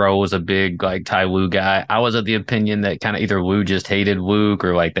obviously Raul was a big like Ty Lue guy. I was of the opinion that kind of either Lue just hated Luke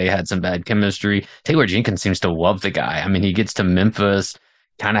or like they had some bad chemistry. Taylor Jenkins seems to love the guy. I mean, he gets to Memphis,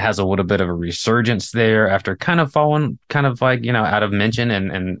 kind of has a little bit of a resurgence there after kind of falling kind of like, out of mention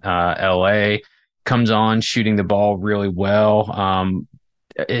and LA, comes on shooting the ball really well.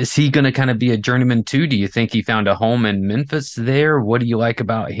 Is he going to kind of be a journeyman too? Do you think he found a home in Memphis there? What do you like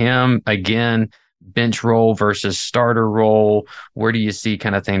about him? Again, bench role versus starter role. Where do you see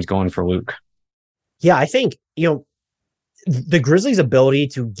kind of things going for Luke? Yeah, I think, the Grizzlies' ability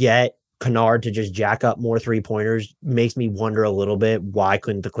to get Kennard to just jack up more 3-pointers makes me wonder a little bit, why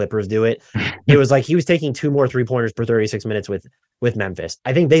couldn't the Clippers do it? It was like he was taking 2 more 3-pointers per 36 minutes with Memphis.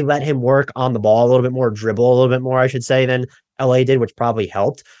 I think they let him work on the ball a little bit more, dribble a little bit more, I should say, than LA did, which probably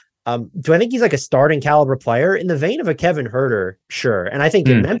helped. Do I think he's like a starting caliber player? In the vein of a Kevin Huerter, sure. And I think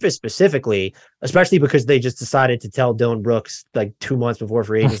in Memphis specifically, especially because they just decided to tell Dylan Brooks like 2 months before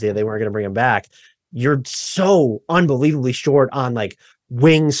free agency that they weren't going to bring him back, you're so unbelievably short on like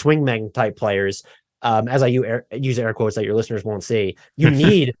wing swingman type players. As I use air quotes that your listeners won't see, you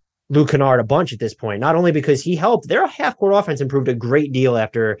need Luke Kennard a bunch at this point, not only because he helped, their half-court offense improved a great deal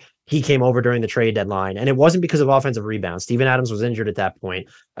after he came over during the trade deadline. And it wasn't because of offensive rebounds. Steven Adams was injured at that point.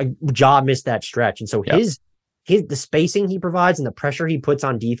 Ja missed that stretch. And so the spacing he provides and the pressure he puts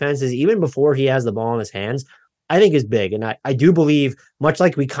on defenses, even before he has the ball in his hands, I think is big. And I do believe, much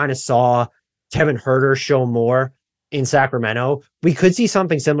like we kind of saw Kevin Huerter show more in Sacramento, we could see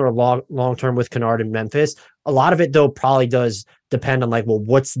something similar long-term with Kennard in Memphis. A lot of it, though, probably does depend on like, well,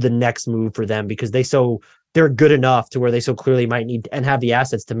 what's the next move for them? Because they're good enough to where they so clearly might need and have the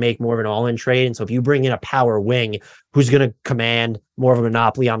assets to make more of an all-in trade. And so if you bring in a power wing who's going to command more of a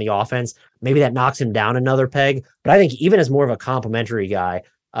monopoly on the offense, maybe that knocks him down another peg. But I think even as more of a complimentary guy,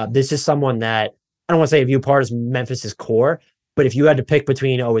 this is someone that I don't want to say view part as Memphis's core, but if you had to pick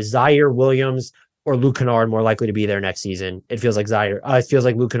between, is Zaire Williams or Luke Kennard more likely to be there next season, it feels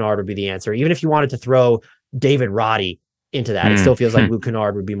like Luke Kennard would be the answer. Even if you wanted to throw David Roddy into that, it still feels like Luke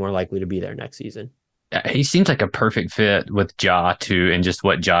Kennard would be more likely to be there next season. He seems like a perfect fit with Ja too, and just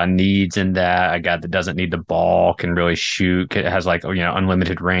what Ja needs in that. A guy that doesn't need the ball, can really shoot, has like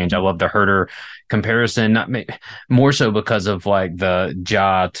unlimited range. I love the Herter comparison, more so because of like the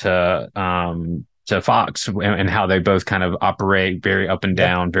Ja to Fox and how they both kind of operate very up and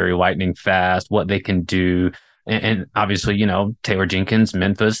down, very lightning fast, what they can do. And obviously, Taylor Jenkins,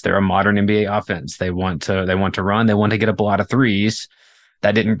 Memphis, they're a modern NBA offense. They want to run. They want to get up a lot of threes.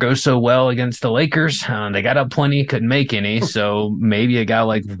 That didn't go so well against the Lakers. They got up plenty, couldn't make any. So maybe a guy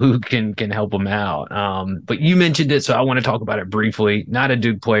like Luke can help them out. But you mentioned it, so I want to talk about it briefly. Not a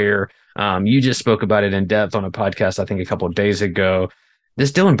Duke player. You just spoke about it in depth on a podcast, I think a couple of days ago.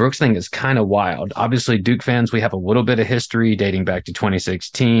 This Dylan Brooks thing is kind of wild. Obviously, Duke fans, we have a little bit of history dating back to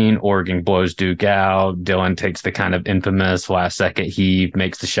 2016. Oregon blows Duke out. Dylan takes the kind of infamous last second heave,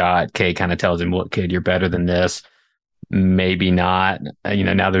 makes the shot. K kind of tells him, look, kid, you're better than this. Maybe not.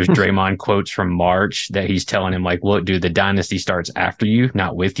 Now there's Draymond quotes from March that he's telling him like, look, dude, the dynasty starts after you,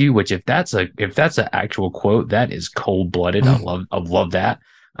 not with you, which if that's an actual quote, that is cold blooded. I love that.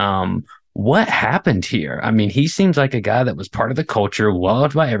 What happened here? I mean, he seems like a guy that was part of the culture,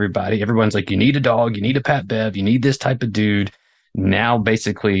 loved by everybody. Everyone's like, you need a dog, you need a Pat Bev, you need this type of dude. Now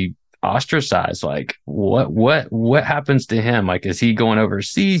basically ostracized. Like what happens to him? Like, is he going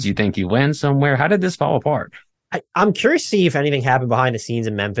overseas? You think he lands somewhere? How did this fall apart? I'm curious to see if anything happened behind the scenes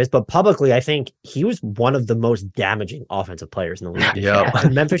in Memphis, but publicly, I think he was one of the most damaging offensive players in the league.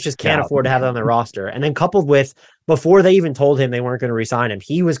 And Memphis just can't afford to have that on their roster. And then coupled with, before they even told him they weren't going to re-sign him,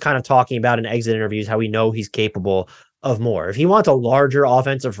 he was kind of talking about in exit interviews how we know he's capable of more. If he wants a larger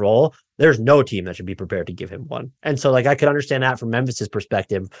offensive role, there's no team that should be prepared to give him one. And so like I could understand that from Memphis's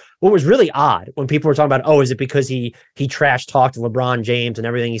perspective. What was really odd when people were talking about, is it because he trash talked LeBron James and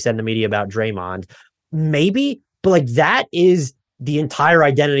everything he said in the media about Draymond? Maybe, but like that is the entire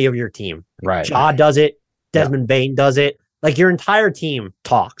identity of your team. Right. Ja does it. Desmond Bane does it. Like your entire team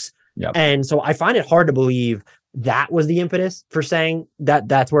talks. Yep. And so I find it hard to believe that was the impetus for saying that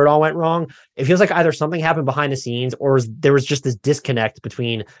that's where it all went wrong. It feels like either something happened behind the scenes or there was just this disconnect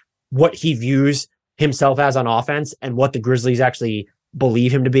between what he views himself as on offense and what the Grizzlies actually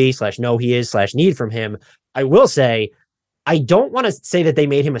believe him to be / know he is / need from him. I will say, I don't want to say that they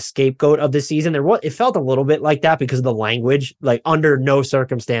made him a scapegoat of the season. It felt a little bit like that because of the language. Like under no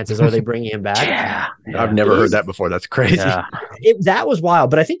circumstances are they bringing him back. Yeah. I've never heard that before. That's crazy. Yeah. That was wild.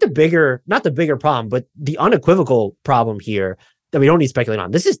 But I think not the bigger problem, but the unequivocal problem here that we don't need to speculate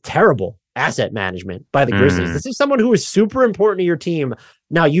on. This is terrible asset management by the Grizzlies. This is someone who is super important to your team.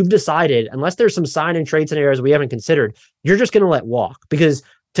 Now you've decided, unless there's some sign and trade scenarios we haven't considered, you're just going to let walk. Because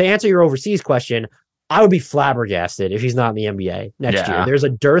to answer your overseas question, I would be flabbergasted if he's not in the NBA next year. There's a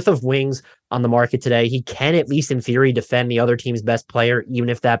dearth of wings on the market today. He can, at least in theory, defend the other team's best player, even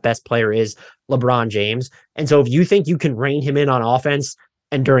if that best player is LeBron James. And so if you think you can rein him in on offense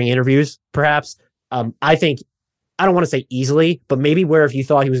and during interviews, perhaps, I think, I don't want to say easily, but maybe where if you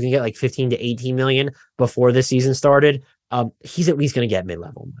thought he was going to get like 15 to 18 million before this season started, he's at least going to get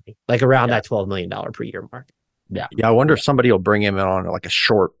mid-level money, like around that $12 million per year mark. Yeah. I wonder if somebody will bring him in on like a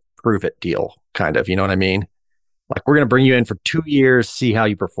short prove it deal, kind of, you know what I mean? Like, we're going to bring you in for 2 years, see how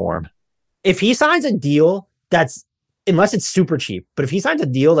you perform. If he signs a deal that's, unless it's super cheap, but if he signs a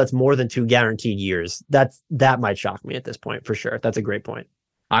deal that's more than 2 guaranteed years, that might shock me at this point, for sure. That's a great point.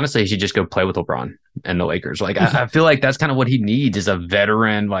 Honestly, he should just go play with LeBron and the Lakers. Like, I feel like that's kind of what he needs, is a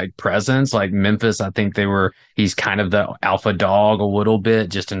veteran like presence. Like Memphis, I think he's kind of the alpha dog a little bit,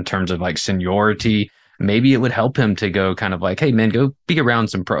 just in terms of like seniority. Maybe it would help him to go kind of like, hey man, go be around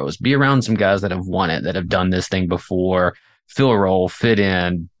some pros, be around some guys that have won it, that have done this thing before, fill a role, fit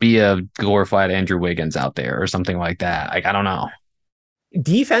in, be a glorified Andrew Wiggins out there or something like that. Like, I don't know.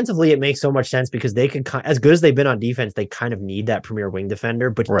 Defensively, it makes so much sense because they could, as good as they've been on defense, they kind of need that premier wing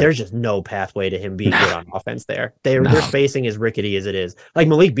defender, but there's just no pathway to him being good on offense there. Their spacing is rickety as it is. Like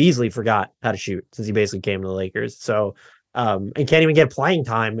Malik Beasley forgot how to shoot since he basically came to the Lakers. So, and can't even get playing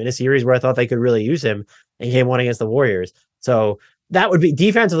time in a series where I thought they could really use him in game 1 against the Warriors. So that would be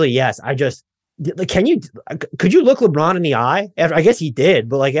defensively. Yes. Could you look LeBron in the eye after, I guess he did,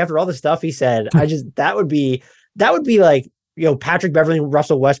 but like after all the stuff he said, that would be like, you know, Patrick Beverly and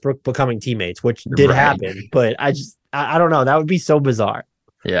Russell Westbrook becoming teammates, which did happen, but I don't know. That would be so bizarre.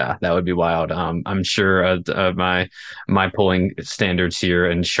 Yeah, that would be wild. I'm sure my polling standards here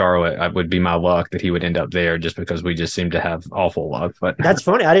in Charlotte would be my luck that he would end up there, just because we just seem to have awful luck. But that's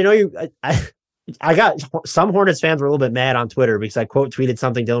funny. I didn't know you. I got some Hornets fans were a little bit mad on Twitter because I quote tweeted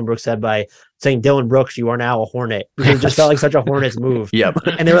something Dylan Brooks said by saying, "Dylan Brooks, you are now a Hornet," because it just felt like such a Hornets move. Yep.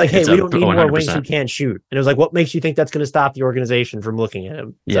 And they were like, "Hey, we don't need 100%. more wings who can't shoot." And it was like, what makes you think that's going to stop the organization from looking at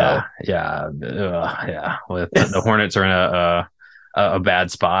him? Yeah. Well, the Hornets are in a bad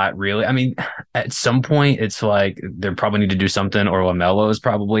spot, really. I mean, at some point, it's like they probably need to do something, or LaMelo is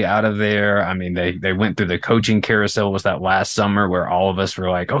probably out of there. I mean, they went through the coaching carousel. Was that last summer where all of us were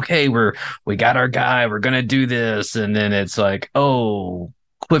like, okay, we got our guy, we're gonna do this, and then it's like, oh,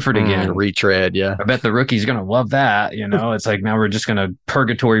 Clifford again, retread. Yeah, I bet the rookie's gonna love that. You know, it's like now we're just gonna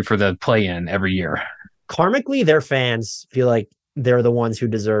purgatory for the play-in every year. Karmically, their fans feel like they're the ones who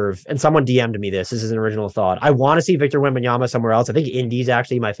deserve, and someone DM'd me this is an original thought. I want to see Victor Wembanyama somewhere else. I think Indy's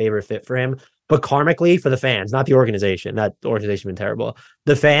actually my favorite fit for him, but karmically for the fans, not the organization. That organization has been terrible.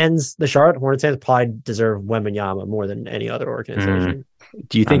 The fans, the Charlotte Hornets fans probably deserve Wembanyama more than any other organization.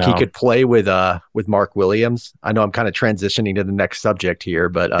 Do you think he could play with Mark Williams? I know I'm kind of transitioning to the next subject here,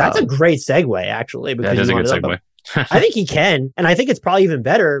 but that's a great segue actually. Because that is a good segue. I think he can, and I think it's probably even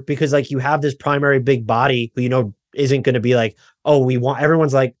better because like you have this primary big body who, you know, isn't going to be like, oh,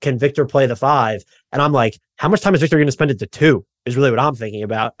 everyone's like, can Victor play the 5? And I'm like, how much time is Victor going to spend at the 2 is really what I'm thinking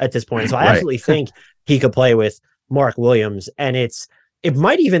about at this point. So I absolutely think he could play with Mark Williams, and it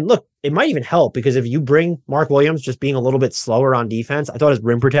might even help because if you bring Mark Williams just being a little bit slower on defense, I thought his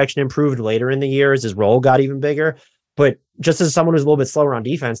rim protection improved later in the year as his role got even bigger. But just as someone who's a little bit slower on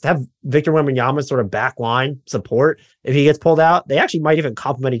defense, to have Victor Wembanyama sort of backline support if he gets pulled out, they actually might even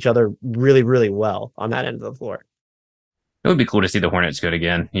complement each other really, really well on that end of the floor. It would be cool to see the Hornets good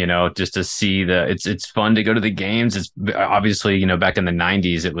again, you know, just to see it's fun to go to the games. It's obviously, you know, back in the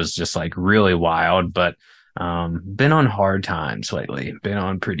 90s, it was just like really wild, but been on hard times lately, been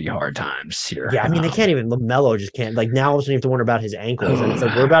on pretty hard times here. Yeah. I mean, they can't even, LaMelo just can't, like now all of a sudden you have to wonder about his ankles. And it's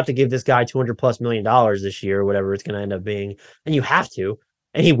like, we're about to give this guy $200+ million this year, or whatever it's going to end up being. And you have to,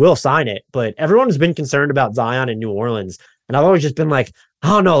 and he will sign it. But everyone has been concerned about Zion in New Orleans. And I've always just been like,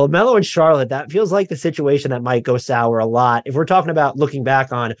 oh no, LaMelo and Charlotte, that feels like the situation that might go sour a lot. If we're talking about looking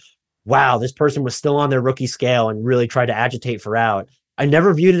back on, wow, this person was still on their rookie scale and really tried to agitate for out. I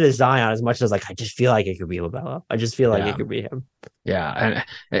never viewed it as Zion as much as like, I just feel like it could be LaMelo. I just feel like it could be him. Yeah.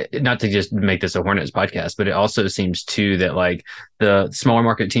 And not to just make this a Hornets podcast, but it also seems too that like the smaller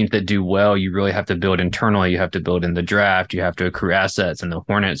market teams that do well, you really have to build internally. You have to build in the draft. You have to accrue assets. And the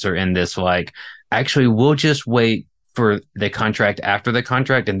Hornets are in this like, actually, we'll just wait for the contract after the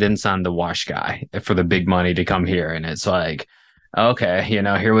contract and then sign the wash guy for the big money to come here. And it's like, okay, you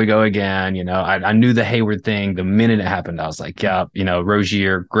know, here we go again. You know, I knew the Hayward thing the minute it happened. I was like, yeah, you know,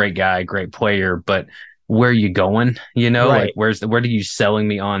 Rozier, great guy, great player, but where are you going? Right. Like where are you selling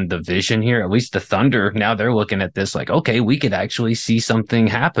me on the vision here? At least the Thunder, now they're looking at this like, okay, we could actually see something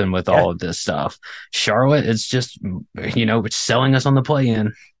happen with all of this stuff. Charlotte, it's just, it's selling us on the play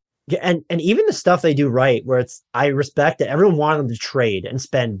in. Yeah, and even the stuff they do right, where I respect that everyone wanted them to trade and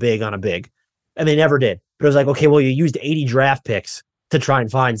spend big on a big, and they never did. But it was like, okay, well, you used 80 draft picks to try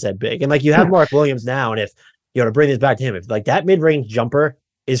and find said big, and like you have Mark Williams now, and if to bring this back to him, if like that mid-range jumper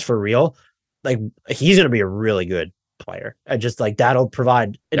is for real, like he's going to be a really good player, and just like that'll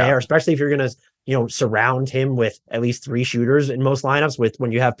provide an air, especially if you're going to surround him with at least 3 shooters in most lineups. With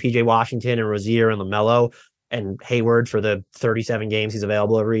when you have PJ Washington and Rozier and LaMelo and Hayward for the 37 games he's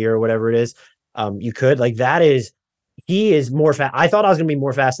available every year or whatever it is, you could like he is more I thought I was going to be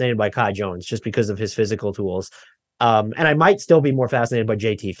more fascinated by Kai Jones just because of his physical tools. And I might still be more fascinated by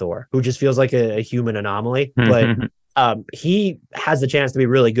JT Thor, who just feels like a human anomaly, but he has the chance to be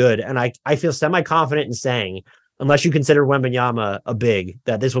really good. And I feel semi-confident in saying, unless you consider Wembanyama a big,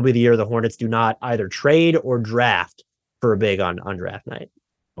 that this will be the year the Hornets do not either trade or draft for a big on draft night.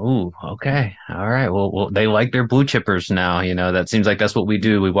 Oh, okay. All right. Well, they like their blue chippers now. That seems like that's what we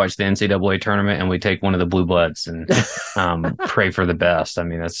do. We watch the NCAA tournament and we take one of the blue bloods and pray for the best. I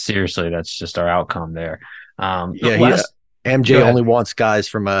mean, that's just our outcome there. MJ only wants guys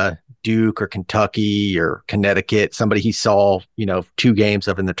from Duke or Kentucky or Connecticut, somebody he saw, 2 games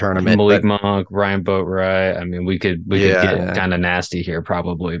of in the tournament. Malik Monk, Ryan Boatwright. I mean, we could get kind of nasty here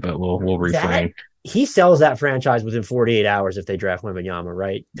probably, but we'll refrain. He sells that franchise within 48 hours if they draft Wembanyama,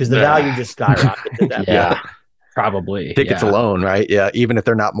 right? Because the value just skyrockets at that point. Probably. Tickets alone, right? Yeah, even if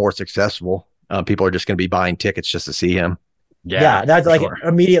they're not more successful, people are just going to be buying tickets just to see him. Yeah, that's like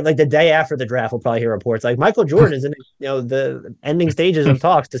immediate. Like the day after the draft, we'll probably hear reports like Michael Jordan is in the ending stages of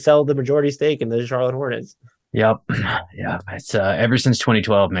talks to sell the majority stake in the Charlotte Hornets. Yep. Yeah. It's ever since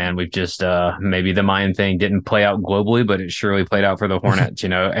 2012, man, we've just maybe the Mayan thing didn't play out globally, but it surely played out for the Hornets.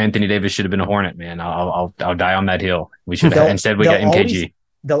 Anthony Davis should have been a Hornet, man. I'll die on that hill. We should have instead we got MKG.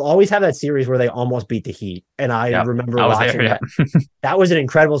 They'll always have that series where they almost beat the Heat. And I remember watching that. That was an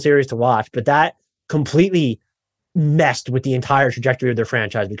incredible series to watch, but that completely messed with the entire trajectory of their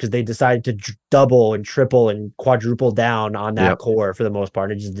franchise because they decided to double and triple and quadruple down on that core for the most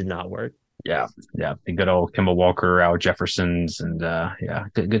part. It just did not work. Yeah. The good old Kemba Walker, Al Jeffersons, and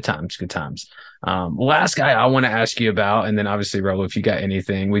good times. Last guy I want to ask you about, and then obviously, Raul, if you got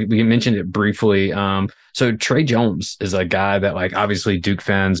anything, we mentioned it briefly. So Trey Jones is a guy that, like, obviously Duke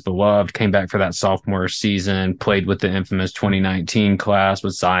fans beloved, came back for that sophomore season, played with the infamous 2019 class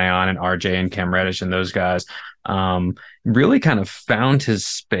with Zion and RJ and Cam Reddish and those guys. Really kind of found his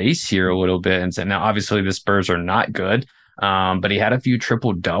space here a little bit and said, now obviously the Spurs are not good. But he had a few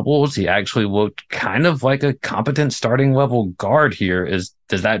triple doubles. He actually looked kind of like a competent starting level guard here.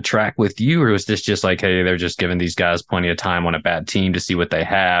 Does that track with you, or is this just like, hey, they're just giving these guys plenty of time on a bad team to see what they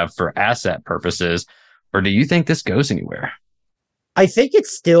have for asset purposes? Or do you think this goes anywhere? I think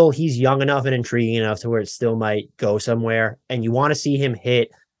it's still, he's young enough and intriguing enough to where it still might go somewhere. And you want to see him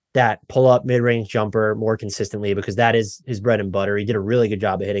hit that pull up mid-range jumper more consistently because that is his bread and butter. He did a really good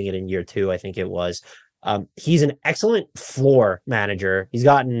job of hitting it in year 2, I think it was. He's an excellent floor manager.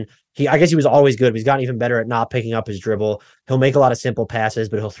 I guess he was always good, but he's gotten even better at not picking up his dribble. He'll make a lot of simple passes,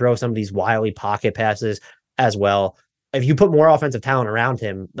 but he'll throw some of these wily pocket passes as well. If you put more offensive talent around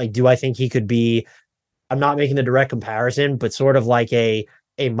him, like, do I think he could be, I'm not making the direct comparison, but sort of like a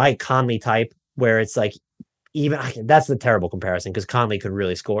Mike Conley type where it's like, that's the terrible comparison because Conley could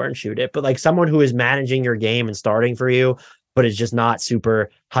really score and shoot it, but like someone who is managing your game and starting for you, but it's just not super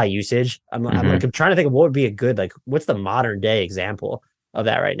high usage. I'm trying to think of what would be a good, like, what's the modern day example of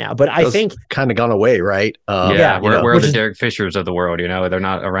that right now? But I think kind of gone away, right? Where are the Derek Fishers of the world? They're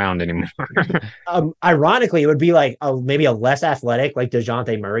not around anymore. Ironically, it would be like maybe a less athletic, like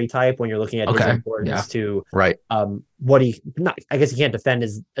DeJounte Murray type when you're looking at his importance to what I guess he can't defend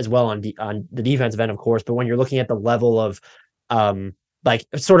as well on the defensive end, of course, but when you're looking at the level of like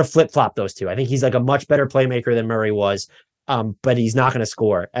sort of flip flop those two, I think he's like a much better playmaker than Murray was. But he's not going to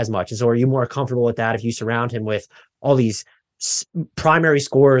score as much. And so are you more comfortable with that if you surround him with all these primary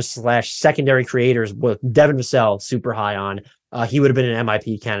scorers / secondary creators with Devin Vassell super high on? He would have been an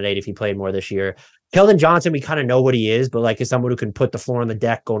MIP candidate if he played more this year. Keldon Johnson, we kind of know what he is, but like as someone who can put the floor on the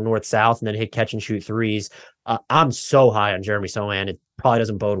deck, go north-south, and then hit catch and shoot threes. I'm so high on Jeremy Sohan. It probably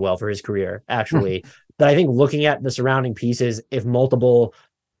doesn't bode well for his career, actually. But I think looking at the surrounding pieces, if multiple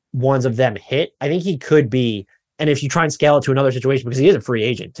ones of them hit, I think he could be. And if you try and scale it to another situation, because he is a free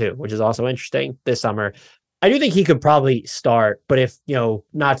agent too, which is also interesting this summer, I do think he could probably start. But if,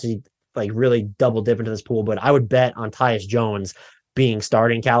 not to like really double dip into this pool, but I would bet on Tyus Jones being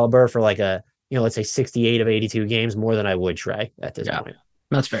starting caliber for like a let's say 68 of 82 games more than I would Trey at this point.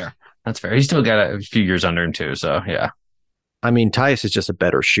 That's fair. That's fair. He's still got a few years under him too. So yeah. I mean, Tyus is just a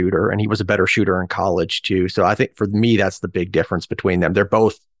better shooter, and he was a better shooter in college too. So I think for me, that's the big difference between them. They're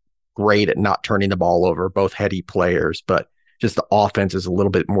both great at not turning the ball over, both heady players, but just the offense is a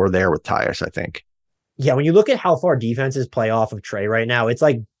little bit more there with Tyus, I think. Yeah, when you look at how far defenses play off of Trey right now, it's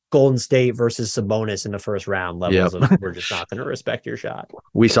like Golden State versus Sabonis in the first round levels of we're just not going to respect your shot.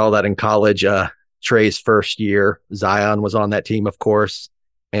 We saw that in college. Trey's first year, Zion was on that team, of course.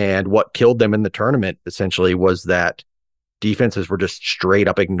 And what killed them in the tournament essentially was that defenses were just straight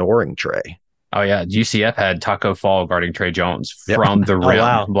up ignoring Trey. Oh yeah, UCF had Taco Fall guarding Trey Jones from the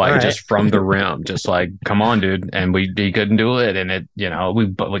rim, just from the rim, just like, come on, dude. And he couldn't do it, and it,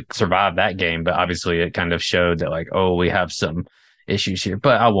 we survived that game, but obviously it kind of showed that like, oh, we have some issues here.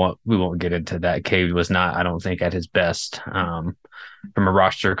 But we won't get into that. Cade was not, I don't think, at his best from a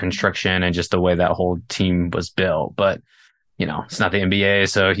roster construction and just the way that whole team was built. But it's not the NBA,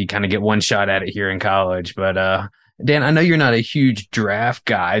 so he kind of get one shot at it here in college. But Dan, I know you're not a huge draft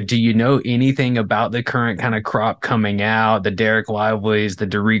guy. Do you know anything about the current kind of crop coming out, the Derek Lively's, the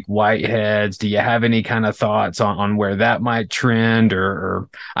Dariq Whiteheads? Do you have any kind of thoughts on where that might trend? Or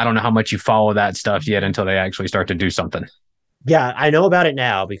I don't know how much you follow that stuff yet until they actually start to do something. Yeah, I know about it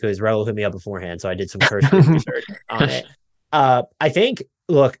now because Raul hit me up beforehand, so I did some cursory research on it. I think,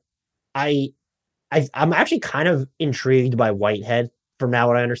 look, I'm actually kind of intrigued by Whitehead from now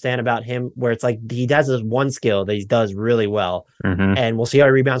what I understand about him, where it's like he has this one skill that he does really well. And we'll see how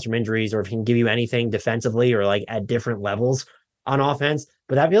he rebounds from injuries or if he can give you anything defensively or like at different levels on offense.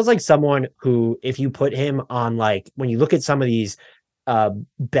 But that feels like someone who, if you put him on, like, when you look at some of these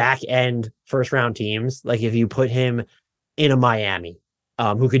back end first round teams, like if you put him in a Miami,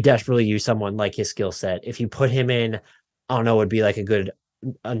 who could desperately use someone like his skill set, if you put him in, I don't know, would be like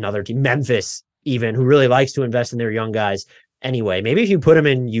another team, Memphis even, who really likes to invest in their young guys. Anyway, maybe if you put him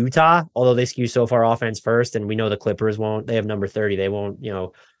in Utah, although they skew so far offense first, and we know the Clippers won't, they have number 30. They won't,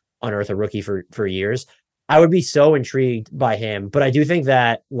 unearth a rookie for years. I would be so intrigued by him, but I do think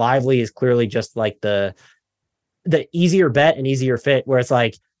that Lively is clearly just like the easier bet and easier fit, where it's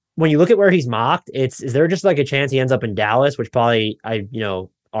like, when you look at where he's mocked, is there just like a chance he ends up in Dallas, which probably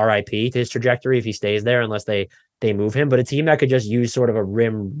RIP to his trajectory if he stays there, unless they move him, but a team that could just use sort of a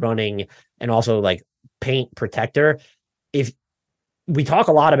rim running and also like paint protector. If we talk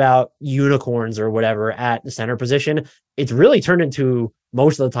a lot about unicorns or whatever at the center position, it's really turned into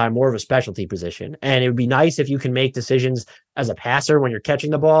most of the time more of a specialty position. And it would be nice if you can make decisions as a passer when you're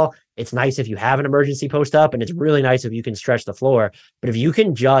catching the ball. It's nice if you have an emergency post up, and it's really nice if you can stretch the floor. But if you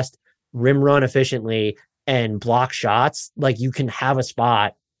can just rim run efficiently and block shots, like, you can have a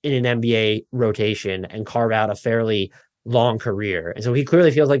spot in an NBA rotation and carve out a fairly long career. And so he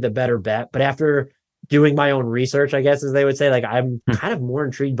clearly feels like the better bet. But after doing my own research, I guess, as they would say, like, I'm kind of more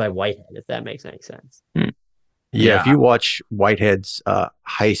intrigued by Whitehead, if that makes any sense. Yeah, if you watch Whitehead's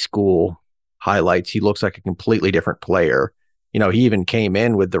high school highlights, he looks like a completely different player. He even came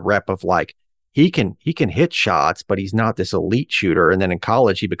in with the rep of like, he can hit shots, but he's not this elite shooter. And then in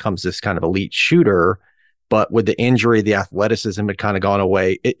college, he becomes this kind of elite shooter. But with the injury, the athleticism had kind of gone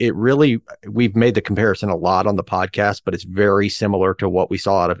away. It really, we've made the comparison a lot on the podcast, but it's very similar to what we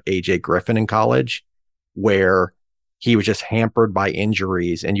saw out of AJ Griffin in college, where he was just hampered by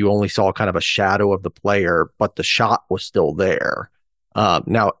injuries and you only saw kind of a shadow of the player, but the shot was still there.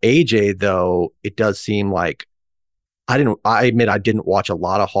 Now, AJ, though, it does seem like, I admit I didn't watch a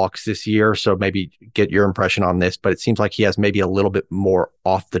lot of Hawks this year, so maybe get your impression on this, but it seems like he has maybe a little bit more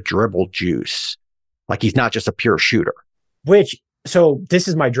off the dribble juice. Like, he's not just a pure shooter. So this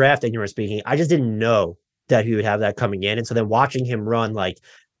is my draft ignorance speaking. I just didn't know that he would have that coming in. And so then watching him run like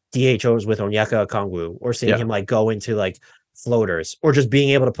DHOs with Onyeka Okongwu, or seeing him like go into like floaters, or just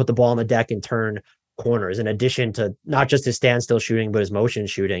being able to put the ball on the deck and turn corners, in addition to not just his standstill shooting, but his motion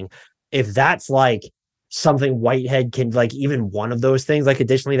shooting. If that's like something Whitehead can, like, even one of those things, like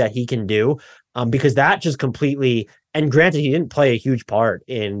additionally that he can do, because that just completely, and granted, he didn't play a huge part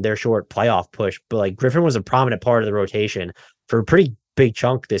in their short playoff push, but like Griffin was a prominent part of the rotation for a pretty big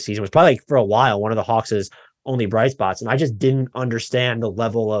chunk this season. It was probably, like, for a while, one of the Hawks' only bright spots. And I just didn't understand the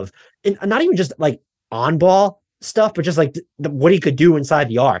level of, and not even just like on ball stuff, but just like what he could do inside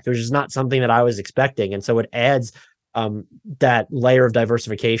the arc. It was just not something that I was expecting. And so it adds that layer of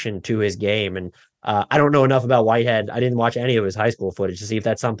diversification to his game. And I don't know enough about Whitehead. I didn't watch any of his high school footage to see if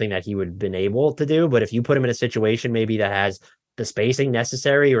that's something that he would have been able to do. But if you put him in a situation maybe that has the spacing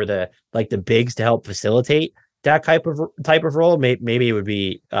necessary, or the bigs to help facilitate that type of role, maybe it would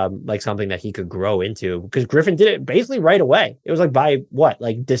be like something that he could grow into, because Griffin did it basically right away. It was like by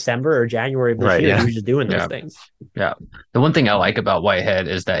like December or January of this year, he was just doing those things. Yeah. The one thing I like about Whitehead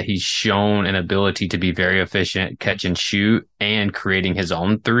is that he's shown an ability to be very efficient, catch and shoot, and creating his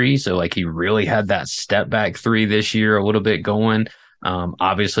own three. So like he really had that step back three this year, a little bit going.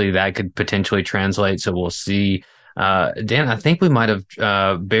 Obviously that could potentially translate. So we'll see. Dan, I think we might have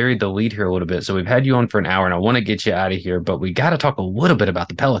buried the lead here a little bit. So we've had you on for an hour and I want to get you out of here, but we got to talk a little bit about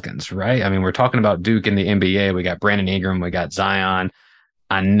the Pelicans, right? I mean, we're talking about Duke in the NBA. We got Brandon Ingram, we got Zion.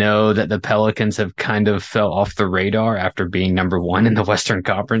 I know that the Pelicans have kind of fell off the radar after being number one in the Western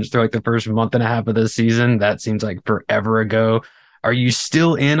Conference through like the first month and a half of the season. That seems like forever ago. Are you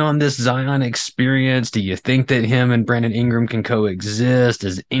still in on this Zion experience? Do you think that him and Brandon Ingram can coexist?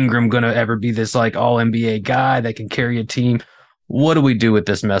 Is Ingram going to ever be this like all NBA guy that can carry a team? What do we do with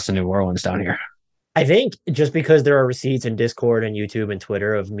this mess in New Orleans down here? I think just because there are receipts in Discord and YouTube and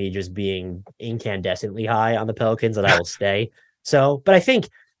Twitter of me just being incandescently high on the Pelicans, that I will stay. So, but I think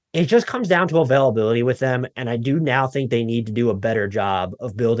it just comes down to availability with them. And I do now think they need to do a better job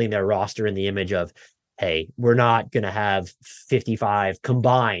of building their roster in the image of, hey, we're not going to have 55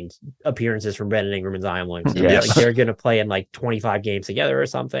 combined appearances from Brandon Ingram and Zion Williamson. Yes. Like they're going to play in like 25 games together or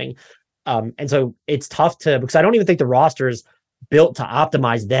something. And so it's tough because I don't even think the roster is built to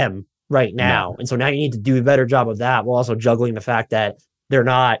optimize them right now. No. And so now you need to do a better job of that while also juggling the fact that they're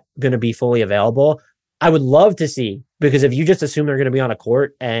not going to be fully available. I would love to see, because if you just assume they're going to be on the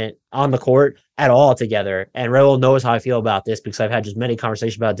court at all together, and Raul knows how I feel about this because I've had just many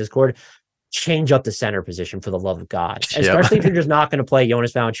conversations about Discord, change up the center position for the love of God, especially if you're just not going to play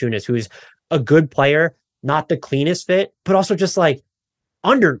Jonas Valanciunas, who's a good player, not the cleanest fit, but also just like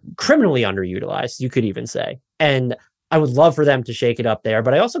criminally underutilized, you could even say. And I would love for them to shake it up there.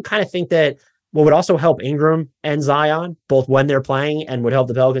 But I also kind of think that what would also help Ingram and Zion, both when they're playing and would help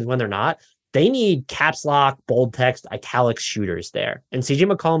the Pelicans when they're not, they need caps lock, bold text, italics shooters there. And CJ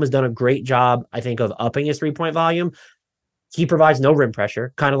McCollum has done a great job, I think, of upping his 3-point volume. He provides no rim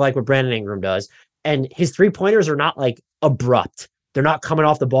pressure, kind of like what Brandon Ingram does. And his 3-pointers are not like abrupt. They're not coming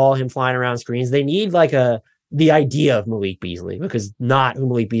off the ball, him flying around screens. They need like the idea of Malik Beasley, because not who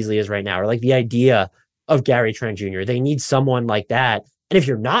Malik Beasley is right now, or like the idea of Gary Trent Jr. They need someone like that. And if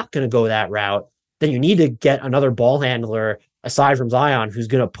you're not going to go that route, then you need to get another ball handler aside from Zion who's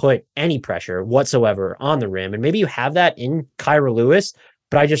going to put any pressure whatsoever on the rim. And maybe you have that in Kyra Lewis,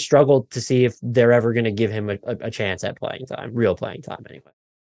 but I just struggled to see if they're ever going to give him a chance at playing time, real playing time anyway.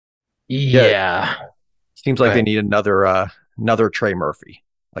 Yeah. Seems like they need another Trey Murphy.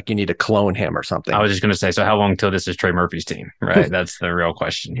 Like you need to clone him or something. I was just going to say, so how long till this is Trey Murphy's team, right? That's the real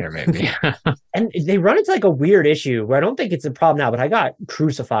question here, maybe. And they run into like a weird issue where I don't think it's a problem now, but I got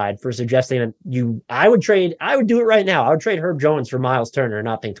crucified for suggesting that I would do it right now. I would trade Herb Jones for Miles Turner and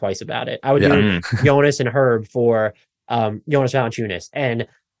not think twice about it. I would do Jonas and Herb for Jonas Valanciunas. And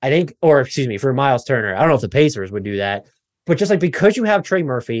I think, for Miles Turner. I don't know if the Pacers would do that. But just like, because you have Trey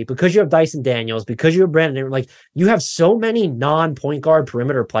Murphy, because you have Dyson Daniels, because you have Brandon, like you have so many non-point guard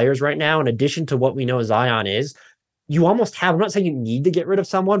perimeter players right now, in addition to what we know Zion is, you almost have, I'm not saying you need to get rid of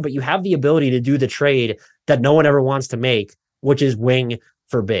someone, but you have the ability to do the trade that no one ever wants to make, which is wing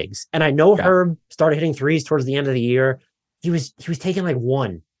for bigs. And I know Herb started hitting threes towards the end of the year. He was taking like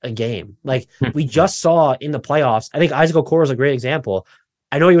one a game. Like we just saw in the playoffs. I think Isaac Okoro is a great example.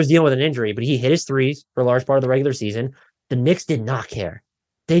 I know he was dealing with an injury, but he hit his threes for a large part of the regular season. The Knicks did not care.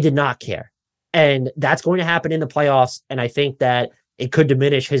 They did not care. And that's going to happen in the playoffs. And I think that it could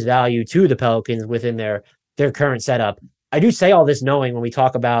diminish his value to the Pelicans within their current setup. I do say all this knowing when we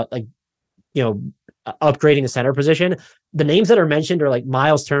talk about upgrading the center position, the names that are mentioned are like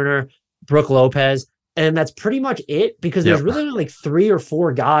Miles Turner, Brooke Lopez, and that's pretty much it, because there's really only like 3 or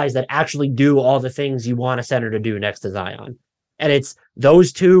 4 guys that actually do all the things you want a center to do next to Zion. And it's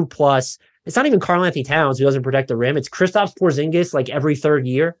those two plus, it's not even Karl-Anthony Towns who doesn't protect the rim. It's Kristaps Porzingis like every third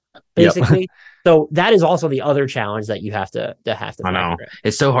year, basically. So that is also the other challenge that you have to I know.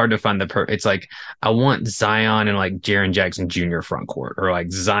 It's so hard to find it's like, I want Zion and like Jaren Jackson Jr. front court, or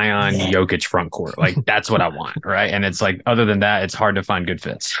like Zion Jokic front court. Like that's what I want. Right. And it's like, other than that, it's hard to find good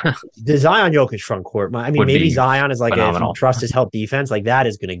fits. The Zion Jokic front court. I mean, maybe Zion is like, if you trust his help defense, like that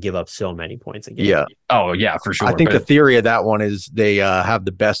is going to give up so many points again. Yeah. Oh yeah, for sure. I think the theory of that one is they have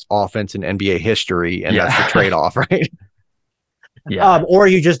the best offense in NBA history, and that's the trade-off, right? Yeah. Or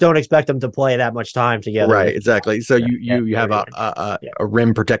you just don't expect them to play that much time together. Right, exactly. So you have a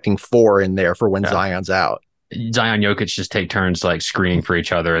rim protecting 4 in there for when Zion's out. Zion Jokic just take turns like screening for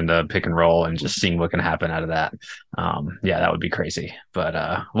each other in the pick and roll and just seeing what can happen out of that. That would be crazy. But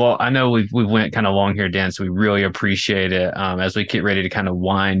well, I know we went kind of long here, Dan, so we really appreciate it. As we get ready to kind of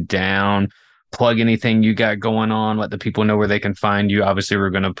wind down, plug anything you got going on, let the people know where they can find you. Obviously, we're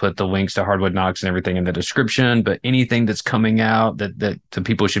going to put the links to Hardwood Knocks and everything in the description, but anything that's coming out that the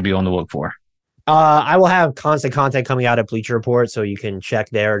people should be on the look for. I will have constant content coming out at Bleacher Report, so you can check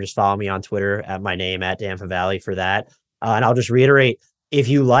there. Just follow me on Twitter at my name at Dan Favale for that. And I'll just reiterate, if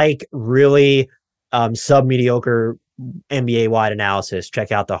you like really sub-mediocre NBA-wide analysis,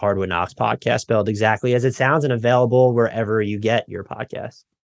 check out the Hardwood Knocks podcast, spelled exactly as it sounds and available wherever you get your podcast.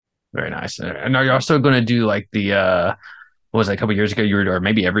 Very nice. And are you also going to do like the what was it, a couple of years ago, or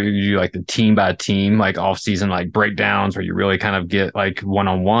maybe every year you do like the team by team, like off season, like breakdowns where you really kind of get like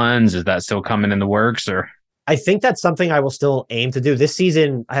one-on-ones? Is that still coming in the works, or? I think that's something I will still aim to do. This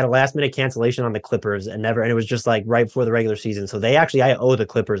season, I had a last minute cancellation on the Clippers and it was just like right before the regular season. So I owe the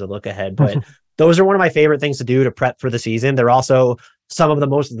Clippers a look ahead, but those are one of my favorite things to do to prep for the season. They're also some of the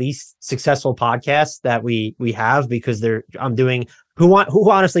most least successful podcasts that we have, because I'm doing who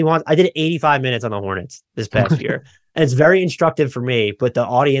honestly wants. I did 85 minutes on the Hornets this past year, and it's very instructive for me, but the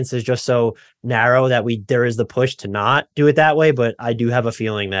audience is just so narrow that there is the push to not do it that way. But I do have a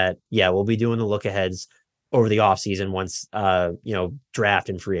feeling that, we'll be doing the look aheads over the offseason once draft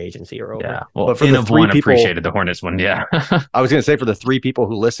and free agency are over. Yeah. Well, but for N the of three one people, appreciated the Hornets one. Yeah. I was going to say, for the 3 people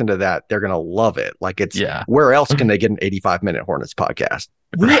who listen to that, they're going to love it. Like, it's where else can they get an 85-minute Hornets podcast?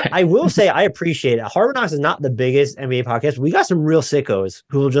 I will say I appreciate it. Hardwood Knocks is not the biggest NBA podcast. We got some real sickos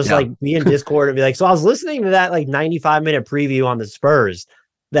who will just like be in Discord and be like, so I was listening to that like 95-minute preview on the Spurs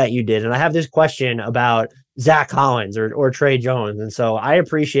that you did, and I have this question about Zach Collins or Trey Jones. And so I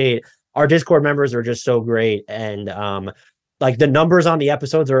appreciate our Discord members are just so great. And like the numbers on the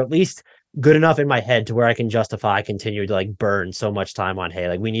episodes are at least good enough in my head to where I can justify continue to like burn so much time on, hey,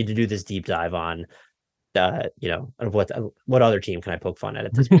 like we need to do this deep dive on what other team can I poke fun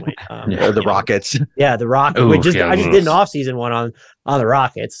at this point? The Rockets. Yeah, the Rockets. I just did an off-season one on the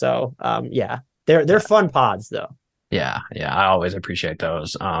Rockets. So they're fun pods though. Yeah, I always appreciate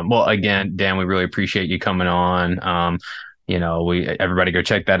those. Well, again, Dan, we really appreciate you coming on. Everybody go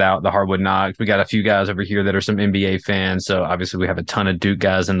check that out, the Hardwood Knocks. We got a few guys over here that are some NBA fans, so obviously we have a ton of Duke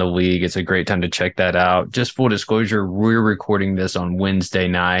guys in the league. It's a great time to check that out. Just full disclosure, we're recording this on Wednesday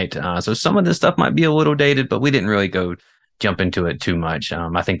night, so some of this stuff might be a little dated, but we didn't really go jump into it too much.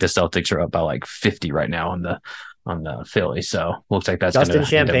 I think the Celtics are up by like 50 right now on the Philly, so looks like that's Justin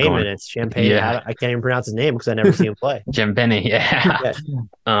Champagne minutes. Champagne, yeah. I can't even pronounce his name because I never see him play. Champagne, yeah.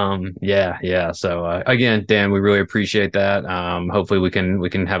 So again, Dan, we really appreciate that. Hopefully we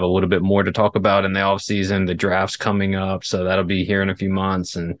can have a little bit more to talk about in the off season. The draft's coming up, so that'll be here in a few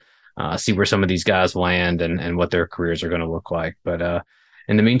months, and see where some of these guys land and what their careers are going to look like. But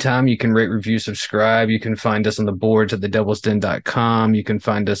in the meantime, you can rate, review, subscribe. You can find us on the boards at thedevilsden.com. You can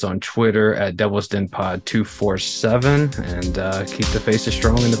find us on Twitter at devilsdenpod247, and keep the faces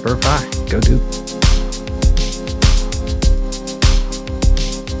strong and the bird high. Go Duke.